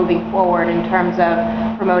careful moving forward in terms of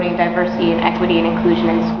promoting diversity and equity and inclusion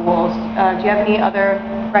in schools? Do you have any other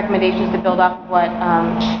recommendations to build off of what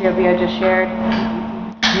Silvio just shared?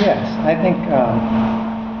 Yes, I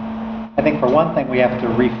think for one thing we have to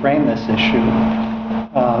reframe this issue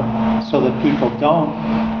so that people don't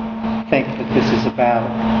think that this is about,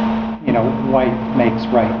 white makes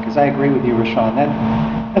right. Because I agree with you, Rashawn,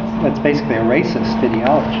 that's basically a racist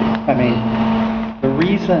ideology. I mean, the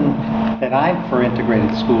reason that I'm for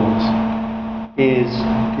integrated schools is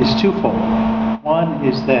twofold. One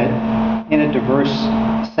is that in a diverse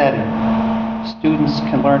setting, students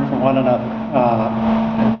can learn from one another,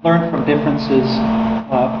 learn from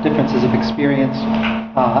differences of experience,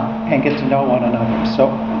 and get to know one another.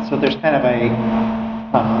 So there's kind of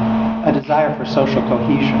a desire for social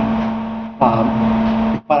cohesion.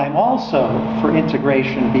 But I'm also for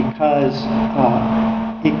integration because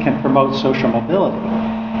it can promote social mobility.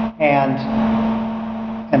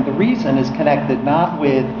 And the reason is connected not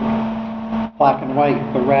with black and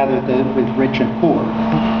white, but rather with rich and poor.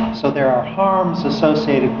 So there are harms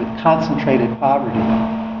associated with concentrated poverty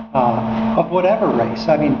of whatever race.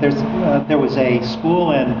 I mean, there was a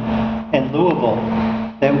school in Louisville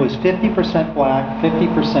that was 50% black,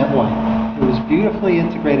 50% white. It was beautifully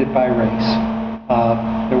integrated by race.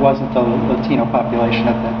 There wasn't the Latino population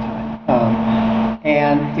at that time.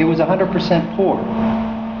 And it was 100% poor.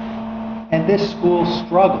 And this school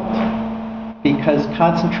struggled because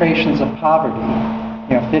concentrations of poverty,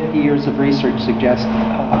 50 years of research suggests,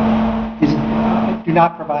 do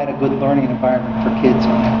not provide a good learning environment for kids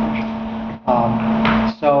on average.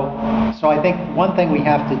 So I think one thing we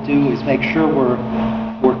have to do is make sure we're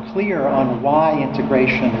clear on why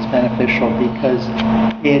integration is beneficial, because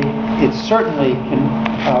it certainly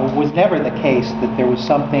was never the case that there was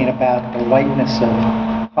something about the whiteness of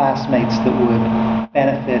classmates that would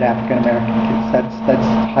benefit African American kids. That's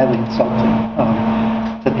highly insulting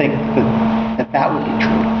to think that would be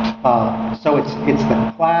true. So it's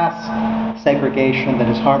the class segregation that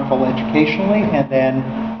is harmful educationally, and then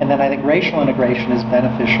I think racial integration is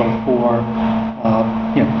beneficial for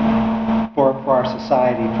our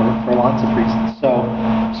society for lots of reasons.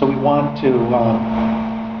 So we want to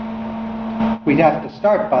we'd have to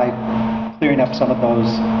start by clearing up some of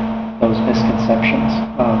those misconceptions.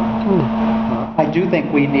 I do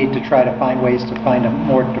think we need to try to find ways to find a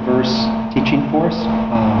more diverse teaching force.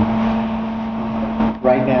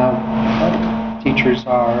 Right now, teachers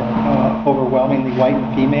are overwhelmingly white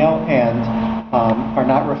and female and are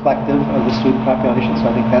not reflective of the student population, so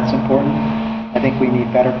I think that's important. I think we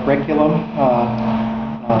need better curriculum.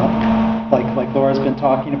 Like Laura's been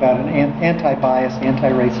talking about, an anti-bias,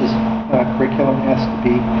 anti-racist curriculum has to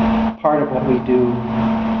be part of what we do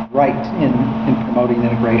right in promoting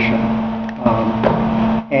integration.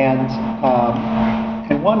 And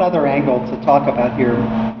one other angle to talk about here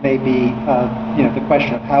may be the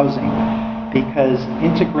question of housing, because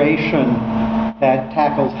integration that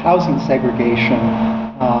tackles housing segregation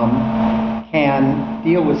can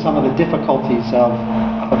deal with some of the difficulties of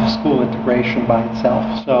school integration by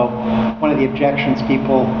itself. So one of the objections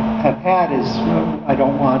people have had is, I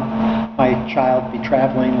don't want my child to be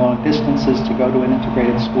traveling long distances to go to an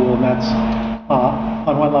integrated school, and that's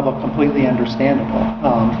on one level completely understandable.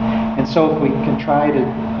 And so if we can try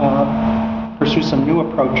to pursue some new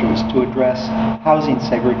approaches to address housing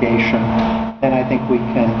segregation, then I think we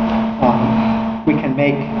can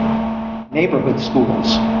make neighborhood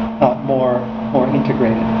schools more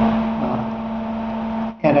integrated.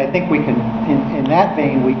 And I think we can, in that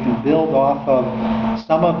vein, we can build off of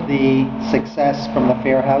some of the success from the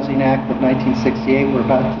Fair Housing Act of 1968. We're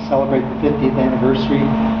about to celebrate the 50th anniversary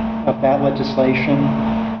of that legislation.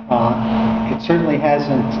 It certainly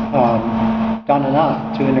hasn't done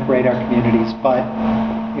enough to integrate our communities, but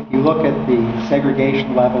if you look at the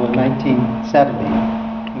segregation level in 1970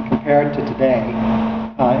 and compare it to today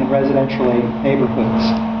in residential neighborhoods,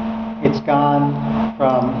 it's gone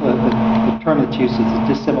from, the term that's used is the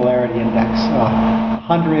dissimilarity index.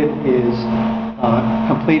 100 is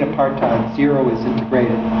complete apartheid, 0 is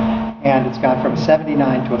integrated. And it's gone from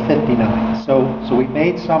 79 to a 59. So we've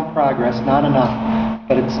made some progress, not enough,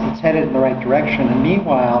 but it's headed in the right direction. And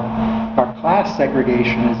meanwhile, our class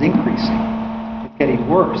segregation is increasing. It's getting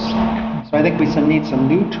worse. So I think we need some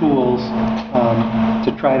new tools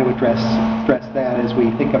to try to address that as we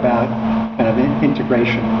think about kind of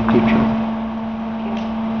integration of teachers.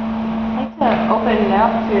 I'd like to open it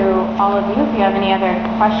up to all of you if you have any other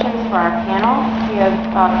questions for our panel. We have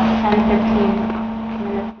about 10-15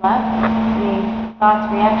 minutes left. Any thoughts,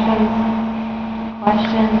 reactions,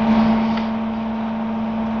 questions?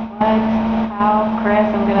 What? How? Chris,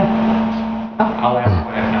 I'm going to... I'll ask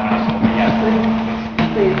what I've not asked. Yes.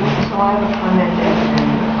 Please. So I have a comment and then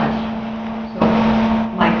a question. So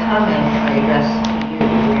my comment I address to you,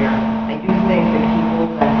 where I do think that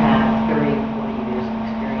people that have 30 and 40 years of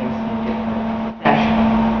experience in a different profession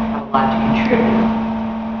have a lot to contribute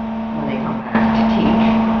when they come back to teach.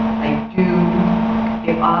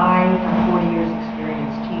 If I have 40 years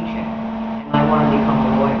experience teaching and I want to become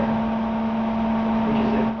a lawyer, which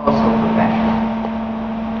is also a profession,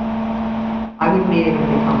 I wouldn't be able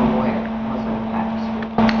to become a lawyer unless I went back to school.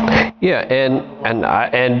 Yeah,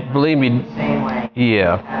 and believe me, Same way.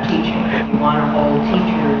 yeah. Teaching. If you want to hold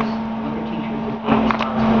teachers, look at teachers as being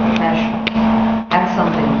responsible professionals.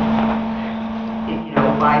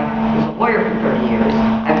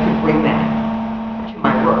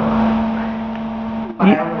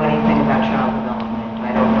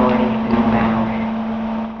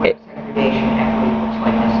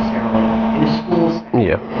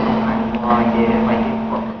 Yeah. Kind of law I did, if I did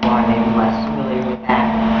corporate law, I may be less familiar with that,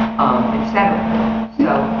 et cetera.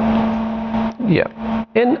 So Yeah.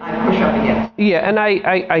 And I push up against. yeah, and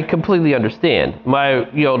I completely understand.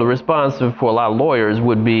 The response for a lot of lawyers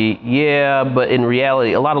would be, yeah, but in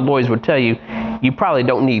reality, a lot of lawyers would tell you, you probably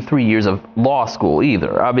don't need 3 years of law school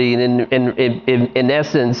either. I mean, in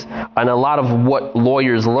essence, and a lot of what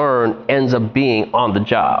lawyers learn ends up being on the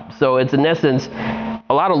job. So it's in essence,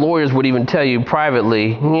 a lot of lawyers would even tell you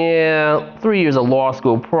privately, yeah, 3 years of law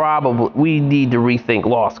school, probably, we need to rethink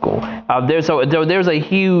law school. There's a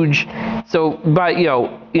huge, but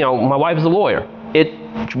my wife is a lawyer.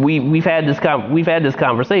 We've had this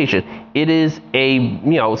conversation. It is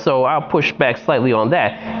so I'll push back slightly on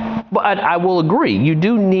that. But I will agree, you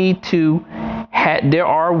do need to, there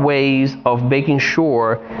are ways of making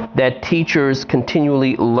sure that teachers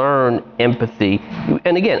continually learn empathy.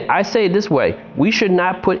 And again, I say it this way, we should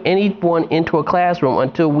not put anyone into a classroom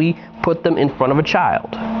until we put them in front of a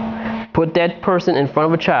child. Put that person in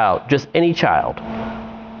front of a child, just any child.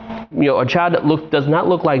 A child that does not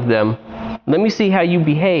look like them. Let me see how you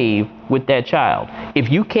behave with that child. If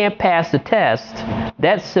you can't pass the test,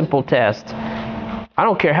 that simple test, I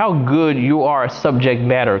don't care how good you are at subject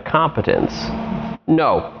matter competence.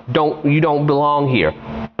 No, you don't belong here.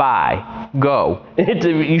 Bye. Go.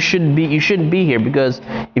 You shouldn't be here, because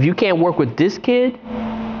if you can't work with this kid,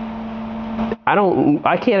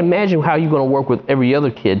 I can't imagine how you're going to work with every other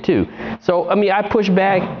kid too. So I mean, I push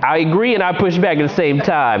back. I agree and I push back at the same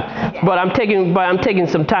time. But I'm taking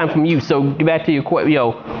some time from you. So get back to your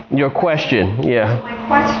question. Yeah. My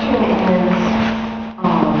question is,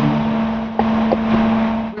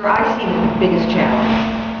 where I see the biggest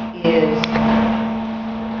challenge is,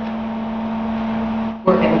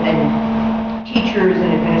 and teachers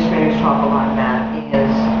and administrators talk a lot about,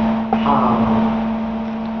 is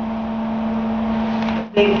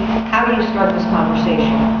how do you start this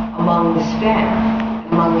conversation among the staff,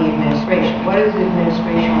 among the administration? What is the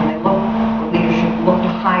administration when leadership look to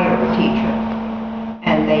hire a teacher,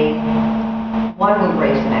 and they want to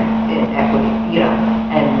embrace equity,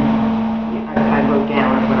 and I wrote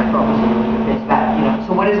down what I thought was a really good bit about,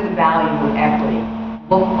 so what does the value of equity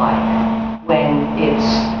look like when it's,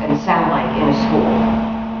 and sound like, in a school,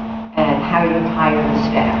 and how you hire the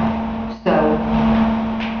staff? So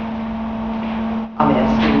I'm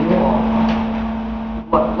asking you all,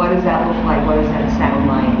 what does that look like? What does that sound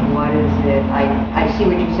like? What is it? I see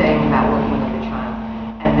what you're saying about working with the child.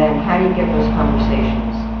 And then how do you get those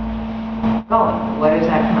conversations going? What is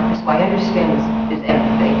that conversation? So I understand this is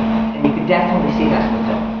empathy, and you could definitely see that with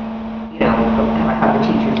them. How the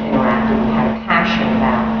teachers interacted and had a passion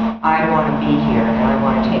about, I want to be here and I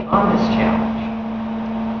want to take on this challenge.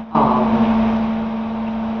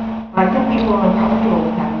 But I think people are uncomfortable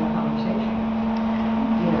with having a conversation.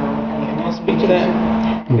 Can I speak to that?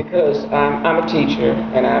 Because I'm a teacher,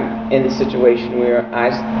 and I'm in the situation where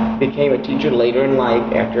I became a teacher later in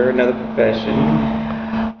life after another profession.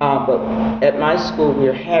 But at my school,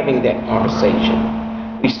 we're having that conversation.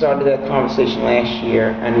 We started that conversation last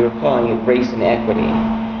year, and we were calling it race and equity.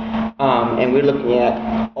 And we're looking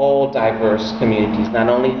at all diverse communities, not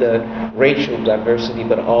only the racial diversity,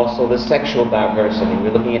 but also the sexual diversity.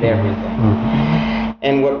 We're looking at everything.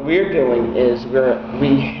 And what we're doing is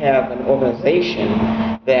we have an organization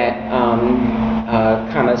that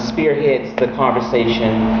kind of spearheads the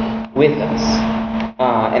conversation with us.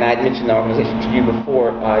 And I mentioned the organization to you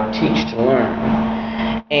before, Teach to Learn.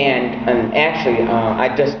 And actually,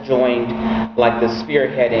 I just joined like the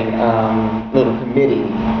spearheading little committee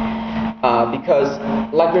because,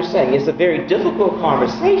 like you're saying, it's a very difficult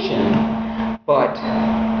conversation, but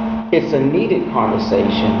it's a needed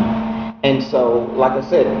conversation. And so, like I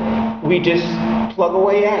said, we just plug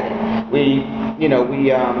away at it.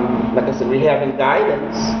 Like I said, we have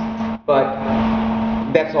guidance, but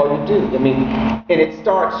that's all you do. I mean, and it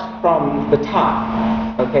starts from the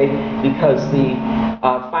top, okay? Because the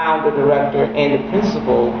founder, director, and the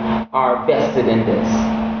principal are vested in this,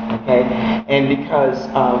 okay? And because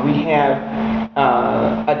we have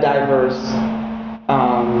a diverse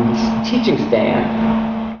teaching staff,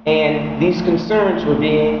 and these concerns were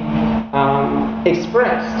being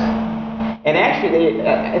expressed. And actually,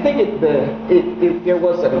 I think there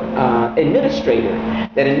was an administrator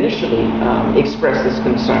that initially expressed this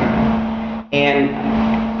concern. And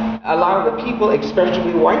a lot of the people,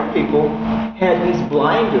 especially white people, had these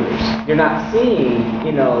blinders. You're not seeing,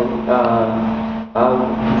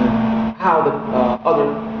 how the other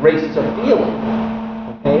races are feeling.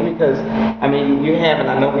 Okay, because I mean, you have, and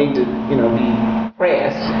I don't mean to, be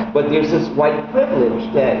crass, but there's this white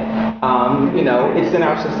privilege that, it's in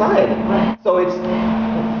our society. So it's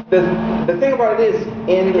the thing about it is,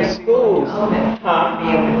 in the schools,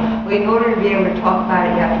 In order to be able to talk about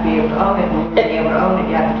it, you have to be able to own it. In order to be able to own it,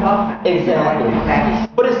 you have to talk about it. exactly.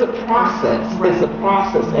 But it's a process. It's a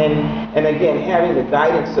process, and again, having the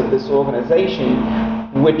guidance of this organization,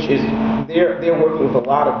 which is they're working with a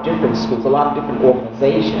lot of different schools, a lot of different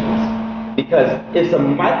organizations. Because it's a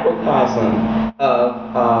microcosm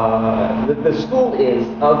of the school is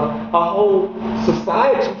of a whole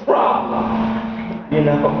society problem, you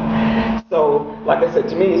know. So, like I said,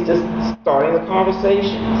 to me, it's just starting the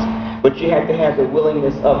conversations, but you have to have the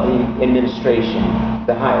willingness of the administration,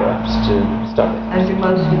 the higher ups, to start it. As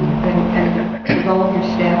opposed to, and all of your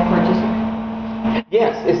staff participate?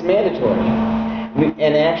 Yes, it's mandatory.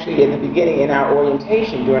 And actually, in the beginning, in our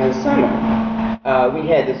orientation during the summer, we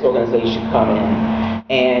had this organization come in,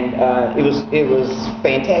 and it was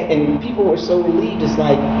fantastic, and people were so relieved. It's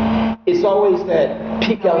like, it's always that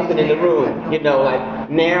pink elephant in the room, you know, like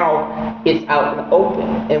now it's out in the open,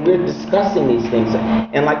 and we're discussing these things.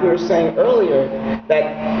 And like we were saying earlier,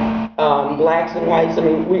 that blacks and whites, I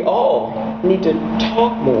mean, we all need to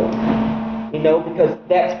talk more, you know, because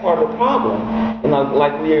that's part of the problem. And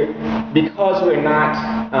like because we're not,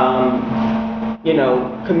 you know,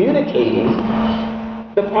 communicating,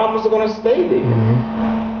 the problems are going to stay there.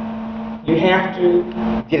 Mm-hmm. You have to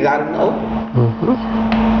get it out in the open. Mm-hmm.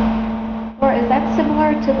 Or is that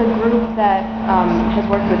similar to the group that has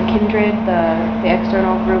worked with Kindred, the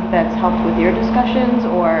external group that's helped with your discussions,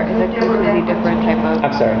 or is it a completely different type of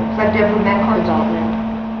I'm sorry. Is that different development?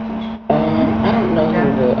 I don't know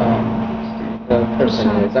who the person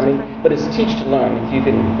is. I mean, but it's Teach to Learn. If you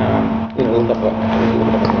can, you know, look up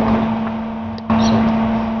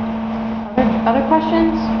Other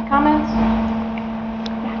questions, comments?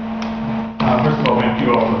 First of all, thank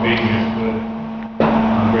you all for being here. It's a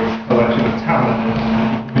great collection of talent and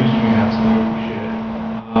information we have, so we appreciate it.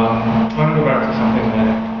 I want to go back to something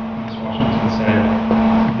that Ms. Washington said.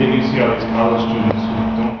 That you see all these college students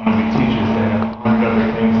who don't want to be teachers. They have 100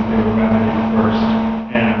 other things that they would rather do first.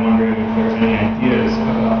 And I'm wondering if there are any ideas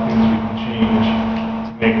about things we can change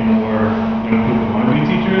to make more young people want to be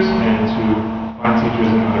teachers and to find teachers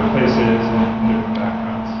in other places and different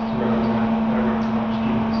backgrounds to represent our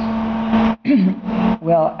students.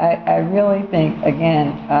 Well, I really think,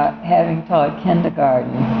 again, having taught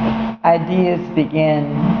kindergarten, ideas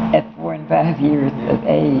begin at 4 and 5 years of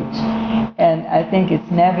age. And I think it's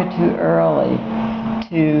never too early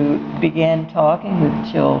to begin talking with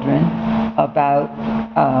children about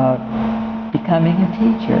becoming a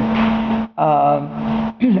teacher.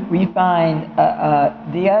 We find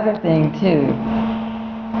the other thing too,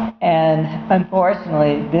 and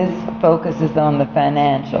unfortunately this focuses on the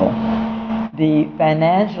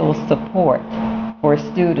financial support for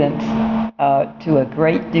students to a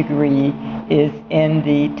great degree is in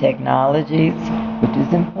the technologies, which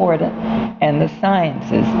is important, and the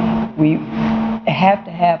sciences. We have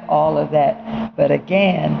to have all of that, but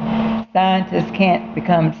again, scientists can't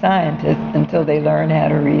become scientists until they learn how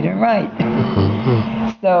to read and write.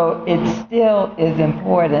 So it still is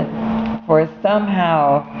important for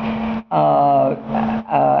somehow,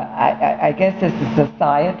 I guess it's a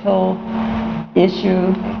societal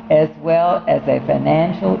issue as well as a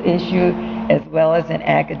financial issue as well as an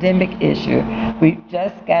academic issue. We've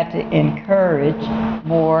just got to encourage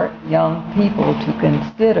more young people to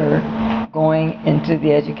consider going into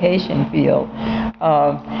the education field.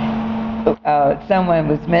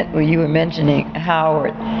 You were mentioning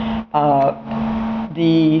Howard.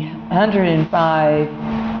 The 105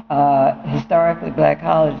 historically black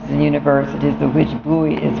colleges and universities, of which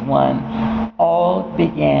Bowie is one, all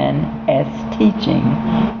began as teaching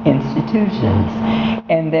institutions.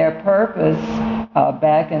 And their purpose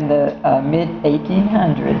back in the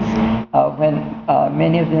mid-1800s, when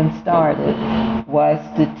many of them started, was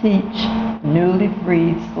to teach newly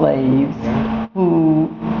freed slaves who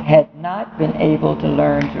had not been able to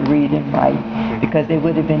learn to read and write because they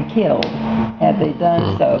would have been killed had they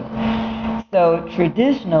done so. So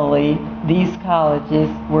traditionally, these colleges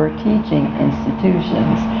were teaching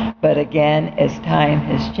institutions. But again, as time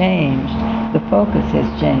has changed, the focus has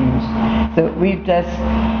changed. So we've just,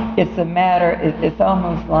 it's a matter, it's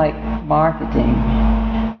almost like marketing.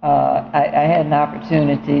 I had an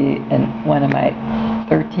opportunity in one of my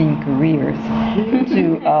 13 careers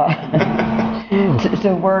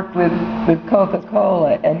to work with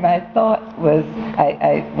Coca-Cola, and my thought was,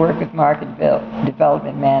 I work with market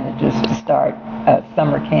development managers to start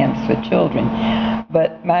summer camps for children.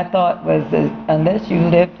 But my thought was that unless you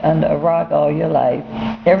lived under a rock all your life,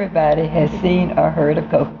 everybody has seen or heard of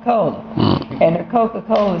Coca-Cola. And if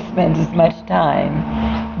Coca-Cola spends as much time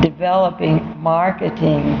developing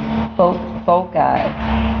marketing foci,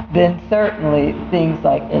 then certainly things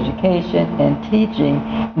like education and teaching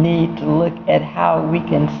need to look at how we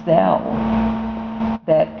can sell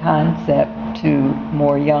that concept to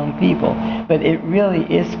more young people. But it really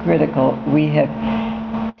is critical.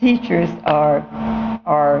 Teachers are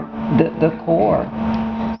the core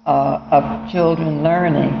of children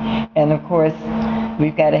learning. And of course,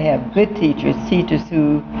 we've got to have good teachers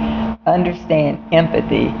who understand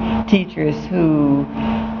empathy, teachers who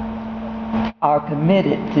are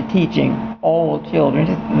committed to teaching all children.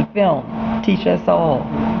 Just the film, Teach Us All.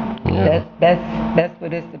 Yeah. That's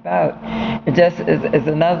what it's about. Just as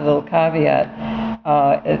another little caveat,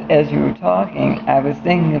 as you were talking, I was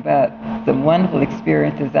thinking about some wonderful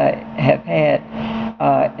experiences I have had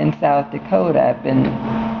in South Dakota. I've been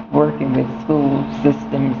working with school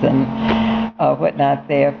systems and whatnot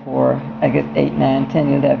there for, I guess, 8, 9,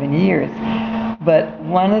 10, 11 years. But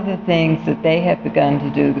one of the things that they have begun to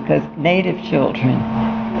do, because Native children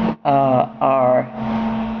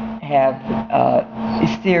have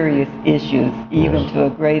serious issues, even to a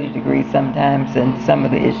greater degree sometimes than some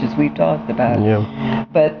of the issues we've talked about. Yeah.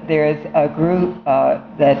 But there's a group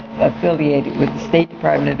that's affiliated with the State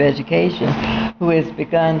Department of Education who has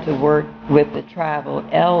begun to work with the tribal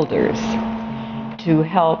elders to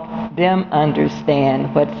help them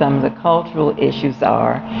understand what some of the cultural issues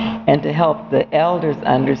are and to help the elders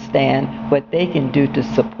understand what they can do to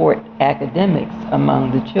support academics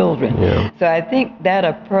among the children. Yeah. So I think that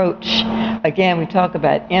approach, again, we talk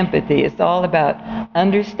about empathy, it's all about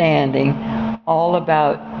understanding, all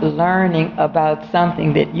about learning about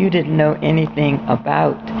something that you didn't know anything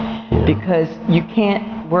about, because you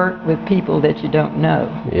can't work with people that you don't know.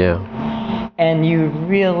 Yeah. And you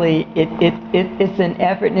really, it's an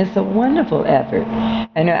effort, and it's a wonderful effort.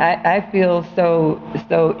 And I feel so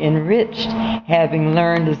enriched having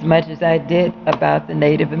learned as much as I did about the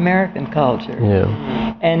Native American culture. Yeah.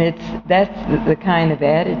 And that's the kind of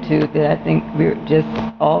attitude that I think we're just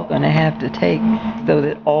all going to have to take so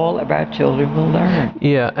that all of our children will learn.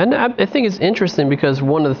 Yeah, and I think it's interesting because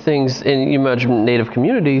one of the things, and you mentioned Native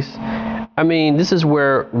communities, I mean, this is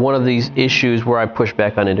where one of these issues where I push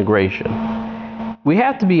back on integration. We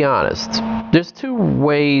have to be honest. There's two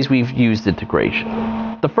ways we've used integration.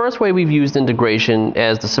 The first way we've used integration,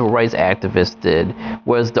 as the civil rights activists did,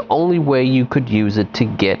 was the only way you could use it to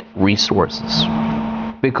get resources,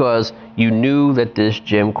 because you knew that this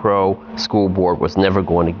Jim Crow school board was never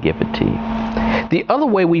going to give it to you. The other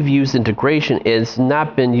way we've used integration is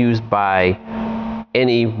not been used by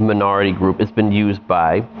any minority group. It's been used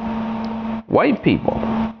by white people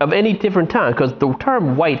of any different time, because the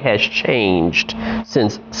term white has changed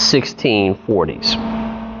since 1640s.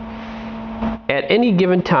 At any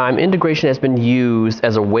given time, integration has been used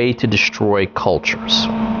as a way to destroy cultures.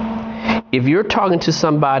 If you're talking to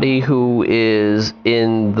somebody who is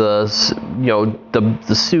in the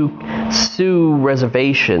Sioux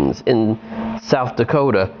reservations in South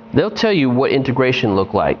Dakota, they'll tell you what integration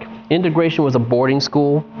looked like. Integration was a boarding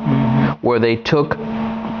school where they took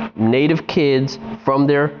Native kids from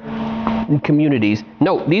their communities.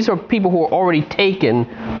 No, these are people who are already taken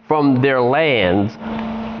from their lands,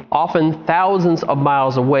 often thousands of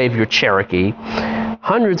miles away if you're Cherokee,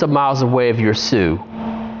 hundreds of miles away if you're Sioux.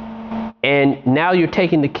 And now you're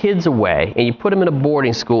taking the kids away and you put them in a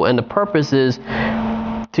boarding school, and the purpose is,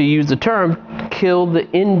 to use the term, kill the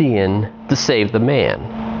Indian to save the man.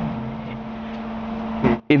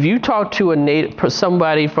 If you talk to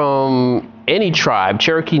somebody from any tribe,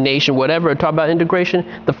 Cherokee Nation, whatever, and talk about integration,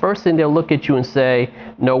 the first thing they'll look at you and say,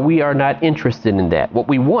 no, we are not interested in that. What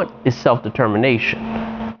we want is self-determination.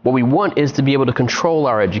 What we want is to be able to control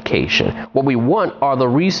our education. What we want are the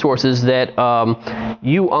resources that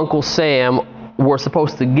you, Uncle Sam, were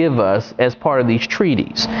supposed to give us as part of these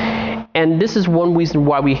treaties. And this is one reason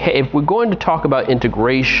why if we're going to talk about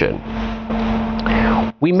integration,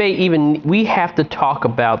 we have to talk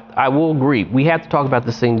about, I will agree, we have to talk about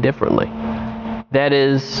this thing differently. That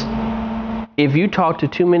is, if you talk to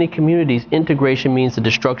too many communities, integration means the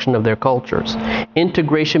destruction of their cultures.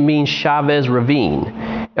 Integration means Chavez Ravine.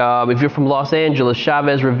 If you're from Los Angeles,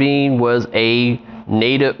 Chavez Ravine was a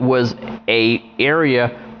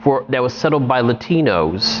area that was settled by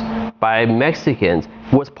Latinos, by Mexicans,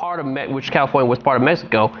 which California was part of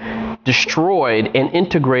Mexico, destroyed and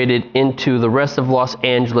integrated into the rest of Los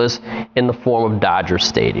Angeles in the form of Dodger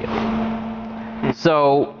Stadium.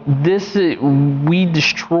 So we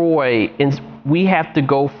destroy, and we have to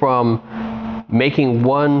go from making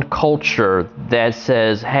one culture that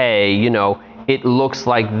says, hey, it looks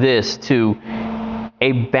like this, to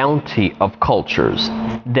a bounty of cultures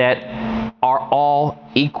that are all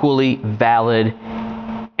equally valid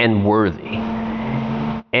and worthy.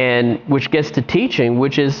 And which gets to teaching,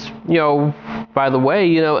 which is, by the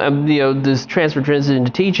way, this transfer transition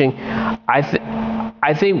into teaching.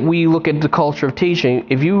 I think we look at the culture of teaching.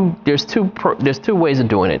 There's two ways of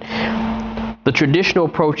doing it. The traditional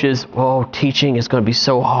approach is, teaching is going to be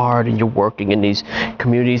so hard, and you're working in these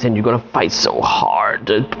communities, and you're going to fight so hard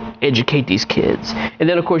to educate these kids. And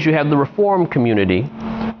then, of course, you have the reform community,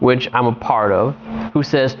 which I'm a part of, who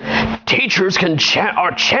says teachers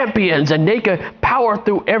are champions and they can power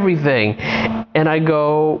through everything. And I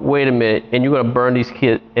go, wait a minute, and you're going to burn these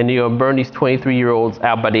kids, and you're going to burn these 23-year-olds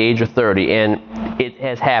out by the age of 30, and it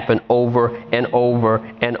has happened over and over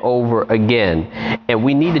and over again. And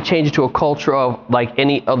we need to change it to a culture of like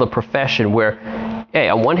any other profession where, hey,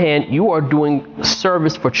 on one hand, you are doing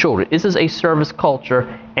service for children. This is a service culture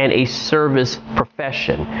and a service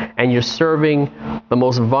profession. And you're serving the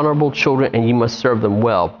most vulnerable children, and you must serve them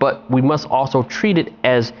well. But we must also treat it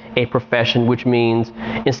as a profession, which means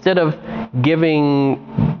instead of giving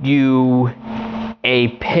you a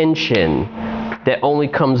pension that only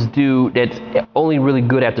comes due, that's only really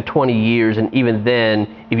good after 20 years, and even then,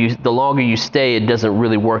 the longer you stay, it doesn't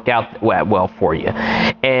really work out well for you.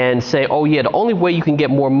 And say, the only way you can get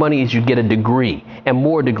more money is you get a degree, and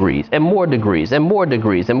more degrees, and more degrees, and more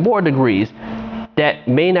degrees, and more degrees, that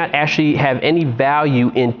may not actually have any value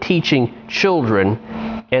in teaching children,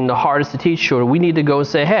 and the hardest to teach children. We need to go and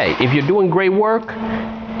say, hey, if you're doing great work,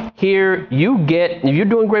 if you're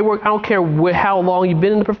doing great work, I don't care how long you've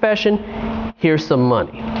been in the profession, here's some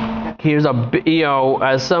money. Here's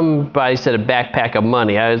as somebody said, a backpack of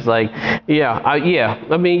money. I was like,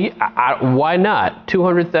 why not?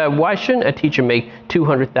 Why shouldn't a teacher make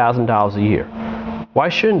 $200,000 a year? Why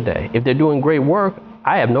shouldn't they? If they're doing great work,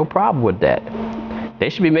 I have no problem with that. They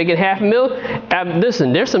should be making $500,000.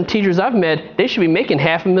 Listen, there's some teachers I've met. They should be making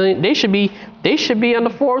 $500,000. They should be on the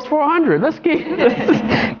Forbes 400.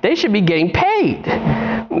 They should be getting paid.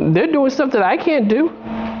 They're doing stuff that I can't do.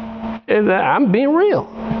 I'm being real.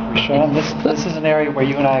 Sean, this is an area where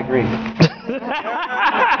you and I agree. I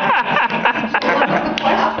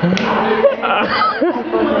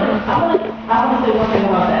want to say one thing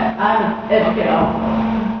about that. I'm an educator also.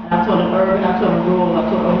 I've taught in urban, I've taught in rural,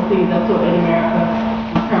 I've taught overseas, I've taught in America.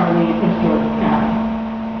 I'm currently in Prince George's County.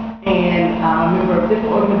 And I'm a member of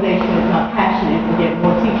different organizations and I'm passionate to get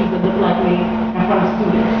more teachers that look like me in front of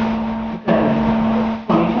students. Because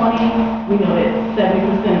 2020, we know that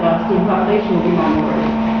 70% of our student population will be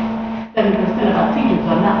minority. 70% of our teachers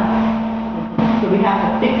are not. So we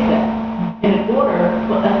have to fix that. And in order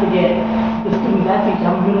for us to get the students I teach,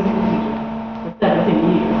 I'm a middle school teacher for 17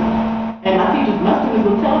 years. And my students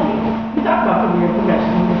will tell me, we talk about career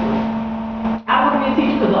progression. I want to be a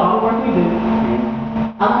teacher because of all the work we do.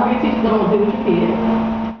 I want to be a teacher because I want to do with your kids.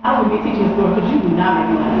 I want to be a teacher because you do not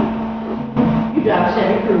make money. You drive a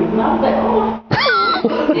Chevy Cruze. And I was like,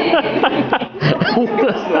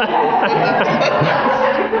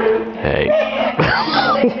 Hey.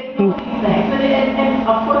 And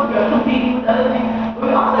of course, we're competing with other things. But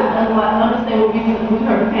we also understand what we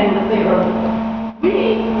heard the panelists say earlier. We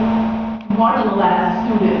need marginalized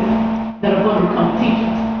students that are going to become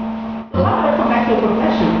teachers. So how do I come back to a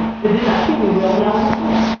profession that did not treat me well when I was in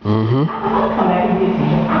school? I don't want to come back and be a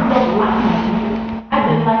teacher. I don't like being a teacher. I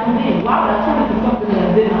didn't like them then. Why would I turn into something that I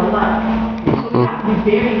did not like? So we have to be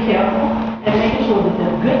very careful and making sure that the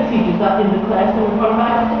good teachers are in the classroom in front of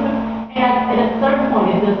our students. And at a certain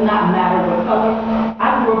point, it does not matter what color.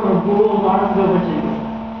 I grew up in rural Lawrenceville, Virginia.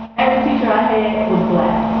 Every teacher I had was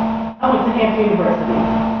black. I went to Hampton University.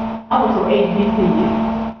 I went to HBCU.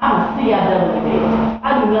 I'm a CIAA. I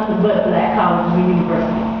do nothing but black colleges and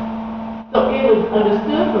universities. So it was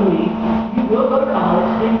understood for me, you will go to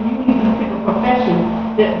college and you need to pick a profession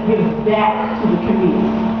that gives back to the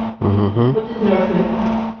community. Which is nursing,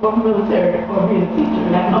 or military, or being a teacher.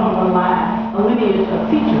 And I come from a lineage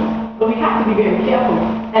of teachers. But we have to be very careful.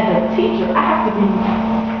 As a teacher, I have to be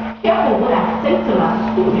careful what I say to my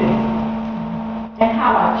students and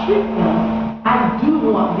how I treat them. I do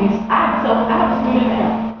want these, I have a student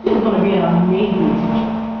now, she's going to be an amazing teacher.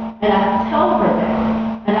 And I tell her that.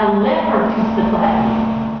 And I let her teach the class.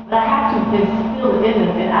 But I have to instill in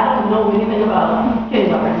them. And I don't know anything about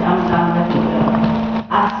kindergarten. I'm messing with them.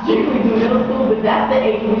 I strictly do middle school, but that's the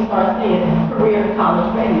age we start saying career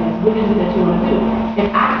college readiness. What is it that you want to do?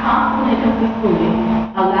 If I constantly and consistently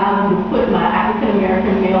allow them to put my African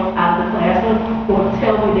American males out of the classroom or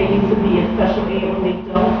tell me they need to be in special aid when they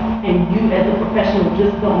don't, and you as a professional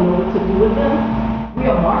just don't know what to do with them, we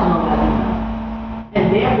are marginalizing them.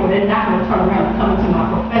 And therefore, they're not going to turn around and come into my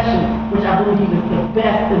profession, which I believe is the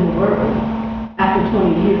best in the world. after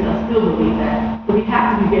 20 years, I still believe that. But we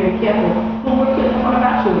have to be very careful who we're putting in front of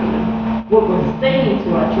our children, what we're saying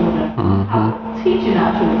to our children, how we're teaching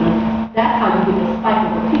our children. That's how you get the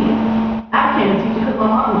cycle repeated. I became a teacher because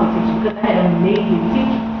my mom was a teacher, because I had amazing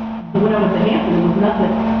teachers. But when I went to Hampton, it was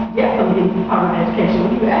nothing. Yes, I'm getting Department of Education.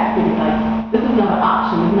 When you ask me, like, this is not an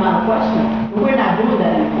option, it's not a question. But we're not doing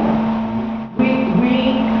that anymore.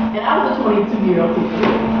 And I was a 22-year-old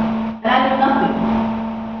teacher, and I knew nothing.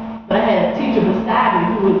 But I had a teacher beside me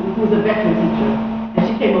who was a veteran teacher, and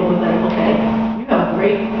she came up and was like, okay, you have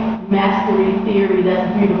great mastery theory,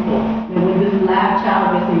 that's beautiful. And when this live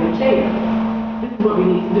child gets in your chair, this is what we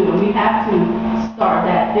need to do. And we have to start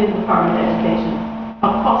that in the Department of Education.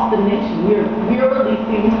 Across the nation, we're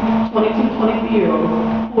releasing 22, 23-year-olds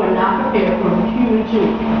who are not prepared for human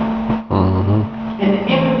children. And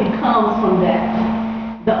everything comes from that.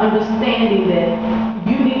 The understanding that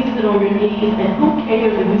you need to sit on your knees, and who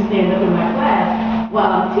cares if you stand up in my class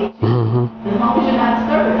while I'm teaching? As long as you're not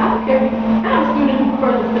disturbed. I don't care. I have a student who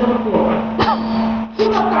prefers to sit on the floor. You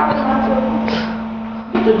know how hard my children?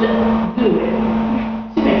 You should just do it.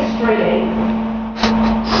 She makes straight A's.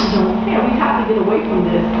 Don't care. We have to get away from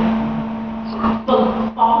this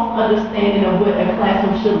false understanding of what a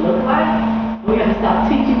classroom should look like. We have to stop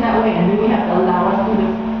teaching that way, and then we have to allow our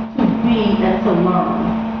students to be and to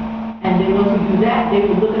learn. And then once we do that, they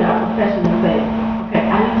will look at our profession and say, okay,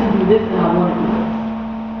 I need to do this and I want to do this.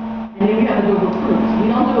 And then we have to do recruits. We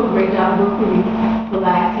don't do a great job of recruiting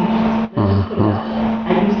Black teachers. Let's just put it out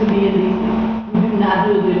there. I used to be in DC. We do not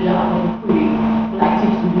do a good job of recruiting Black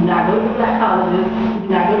teachers. We do not go to the Black colleges. We do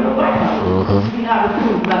not go to the white colleges. We do not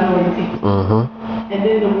recruit minority teachers. And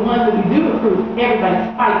then the ones that we do recruit, everybody's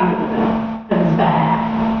fighting with them. Because it's bad.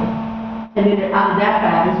 And then out of that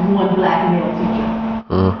 5 is one Black male teacher.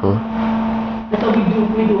 And so we do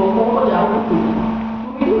a horrible job of recruiting.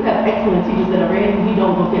 But we do have excellent teachers that are ready, we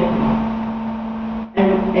don't go get them. And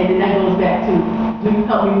then that goes back to, do you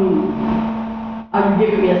help me move? Are you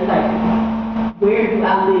giving me a stipend? Where do I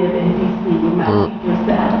live in DC with my teacher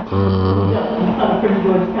staff? You come to Prince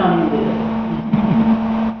George's County and live.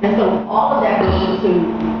 And so all of that goes into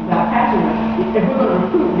our passion. If we're going to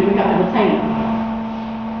recruit, then we have to retain them.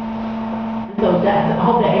 And so I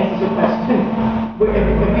hope that answers your question. If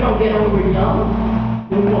we don't get them when we're young,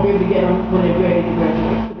 then we won't be able to get them when they're ready to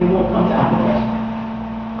graduate. So they won't come to our profession.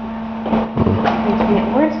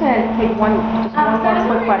 We're just going to take one more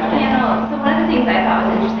quick question. So one of the things I thought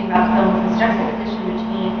was interesting about the bill was the juxtaposition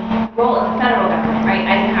between the role of the federal government, right,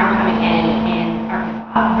 Eisenhower coming in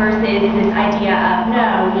Arkansas, versus this idea of,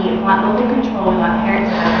 no, we want local control, we want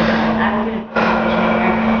parents to have control. And I'm going to put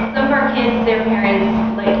some of our kids, their parents,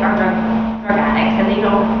 like, are drug addicts, and they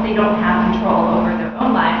don't have control over their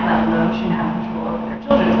own lives, let alone should have control over their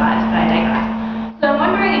children's lives, but I digress. So I'm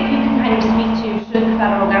wondering if you can kind of speak to, should the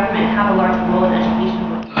federal government have a larger role in education?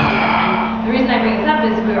 And the reason I bring this up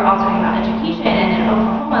is we were all talking about education, and in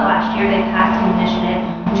Oklahoma last year they passed an initiative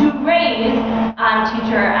to raise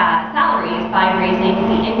teacher salaries by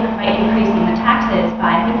increasing the taxes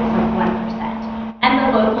by, I think it was like 1%. And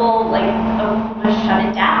the local, Oklahoma shut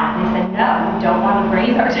it down. They said, no, we don't want to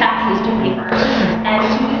raise our taxes to pay for our teachers. And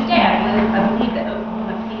to this day, I believe that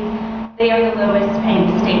Oklahoma they are the lowest paying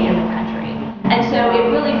state in the country. And so it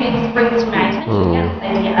really brings to my attention again this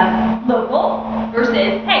idea of local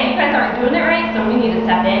versus, hey, you guys aren't doing it right, so we need to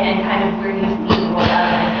step in, and kind of where you see the role of it.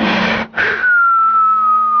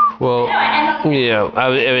 Well, yeah,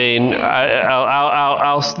 I mean,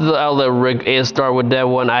 I'll let Rick start with that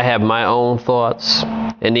one. I have my own thoughts,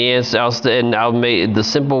 and the answer, I'll make the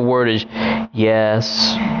simple word is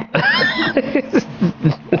yes.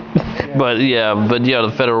 But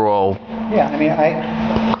the federal role. Yeah, I mean,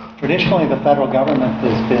 traditionally the federal government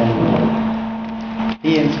has been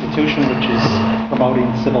the institution which is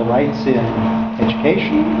promoting civil rights in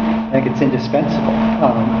education. I think it's indispensable.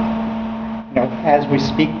 As we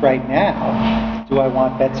speak right now, do I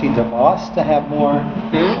want Betsy DeVos to have more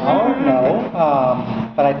power? No.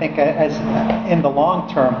 But I think as in the long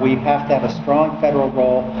term, we have to have a strong federal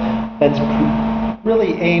role that's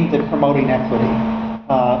really aimed at promoting equity.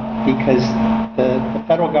 Because the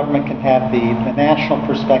federal government can have the national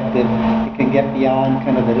perspective, it can get beyond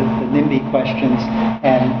kind of the NIMBY questions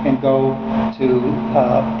and go to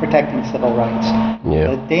protecting civil rights. Yeah.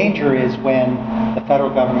 The danger is when the federal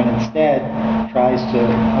government instead tries to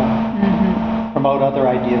promote other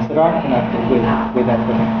ideas that aren't connected with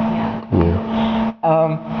equity.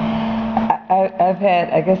 I've had,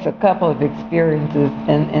 I guess, a couple of experiences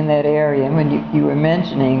in that area. And when you were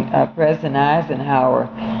mentioning President Eisenhower,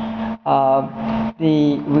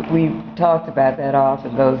 we talked about that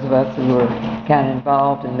often, those of us who were kind of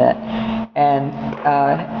involved in that. And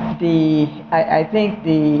I think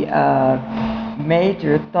the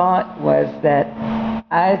major thought was that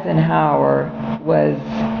Eisenhower was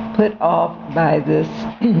put off by this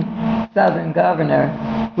Southern governor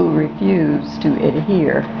who refused to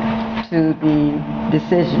adhere to the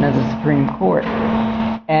decision of the Supreme Court.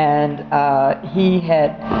 And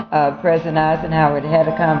President Eisenhower had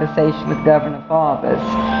a conversation with Governor Faubus,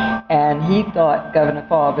 and he thought Governor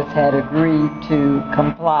Faubus had agreed to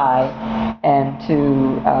comply and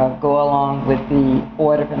to go along with the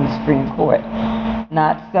order from the Supreme Court.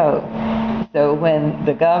 Not so. So when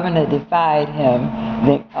the governor defied him,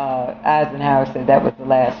 Eisenhower said that was the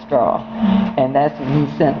last straw. And that's when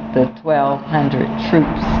he sent the 1,200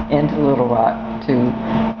 troops into Little Rock to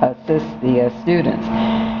assist the students.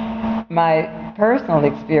 My personal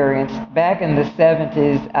experience, back in the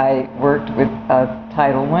 70s, I worked with a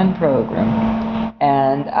Title I program.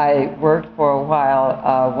 And I worked for a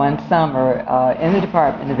while, one summer, in the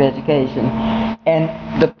Department of Education. And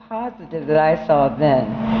the positive that I saw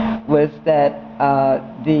then was that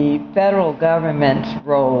the federal government's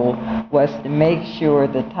role was to make sure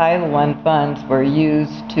the Title I funds were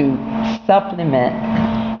used to supplement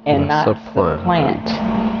and not supplant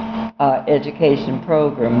education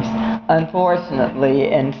programs.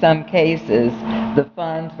 Unfortunately, in some cases, the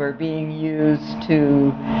funds were being used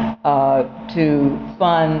to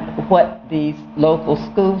fund what the local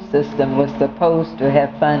school system was supposed to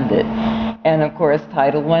have funded. And of course,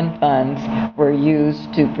 Title I funds were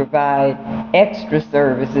used to provide extra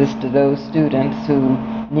services to those students who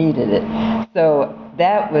needed it. So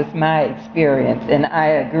that was my experience, and I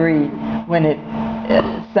agree when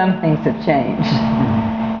some things have changed.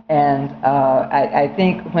 And I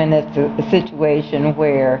think when it's a situation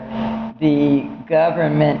where the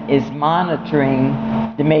government is monitoring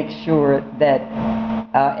to make sure that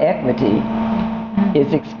equity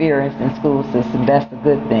is experienced in school systems, that's a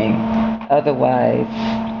good thing. Otherwise,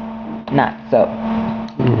 not so.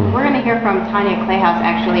 We're going to hear from Tanya Clayhouse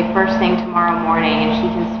actually first thing tomorrow morning, and she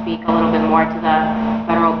can speak a little bit more to the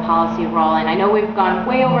federal policy role. And I know we've gone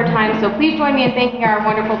way over time, so please join me in thanking our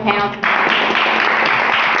wonderful panel tonight.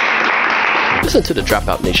 Listen to the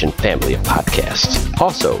Dropout Nation family of podcasts.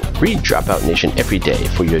 Also, read Dropout Nation every day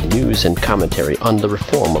for your news and commentary on the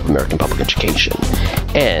reform of American public education.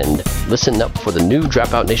 And listen up for the new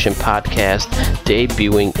Dropout Nation podcast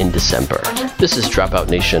debuting in December. This is Dropout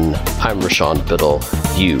Nation. I'm Rashawn Biddle.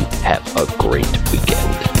 You have a great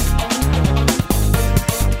weekend.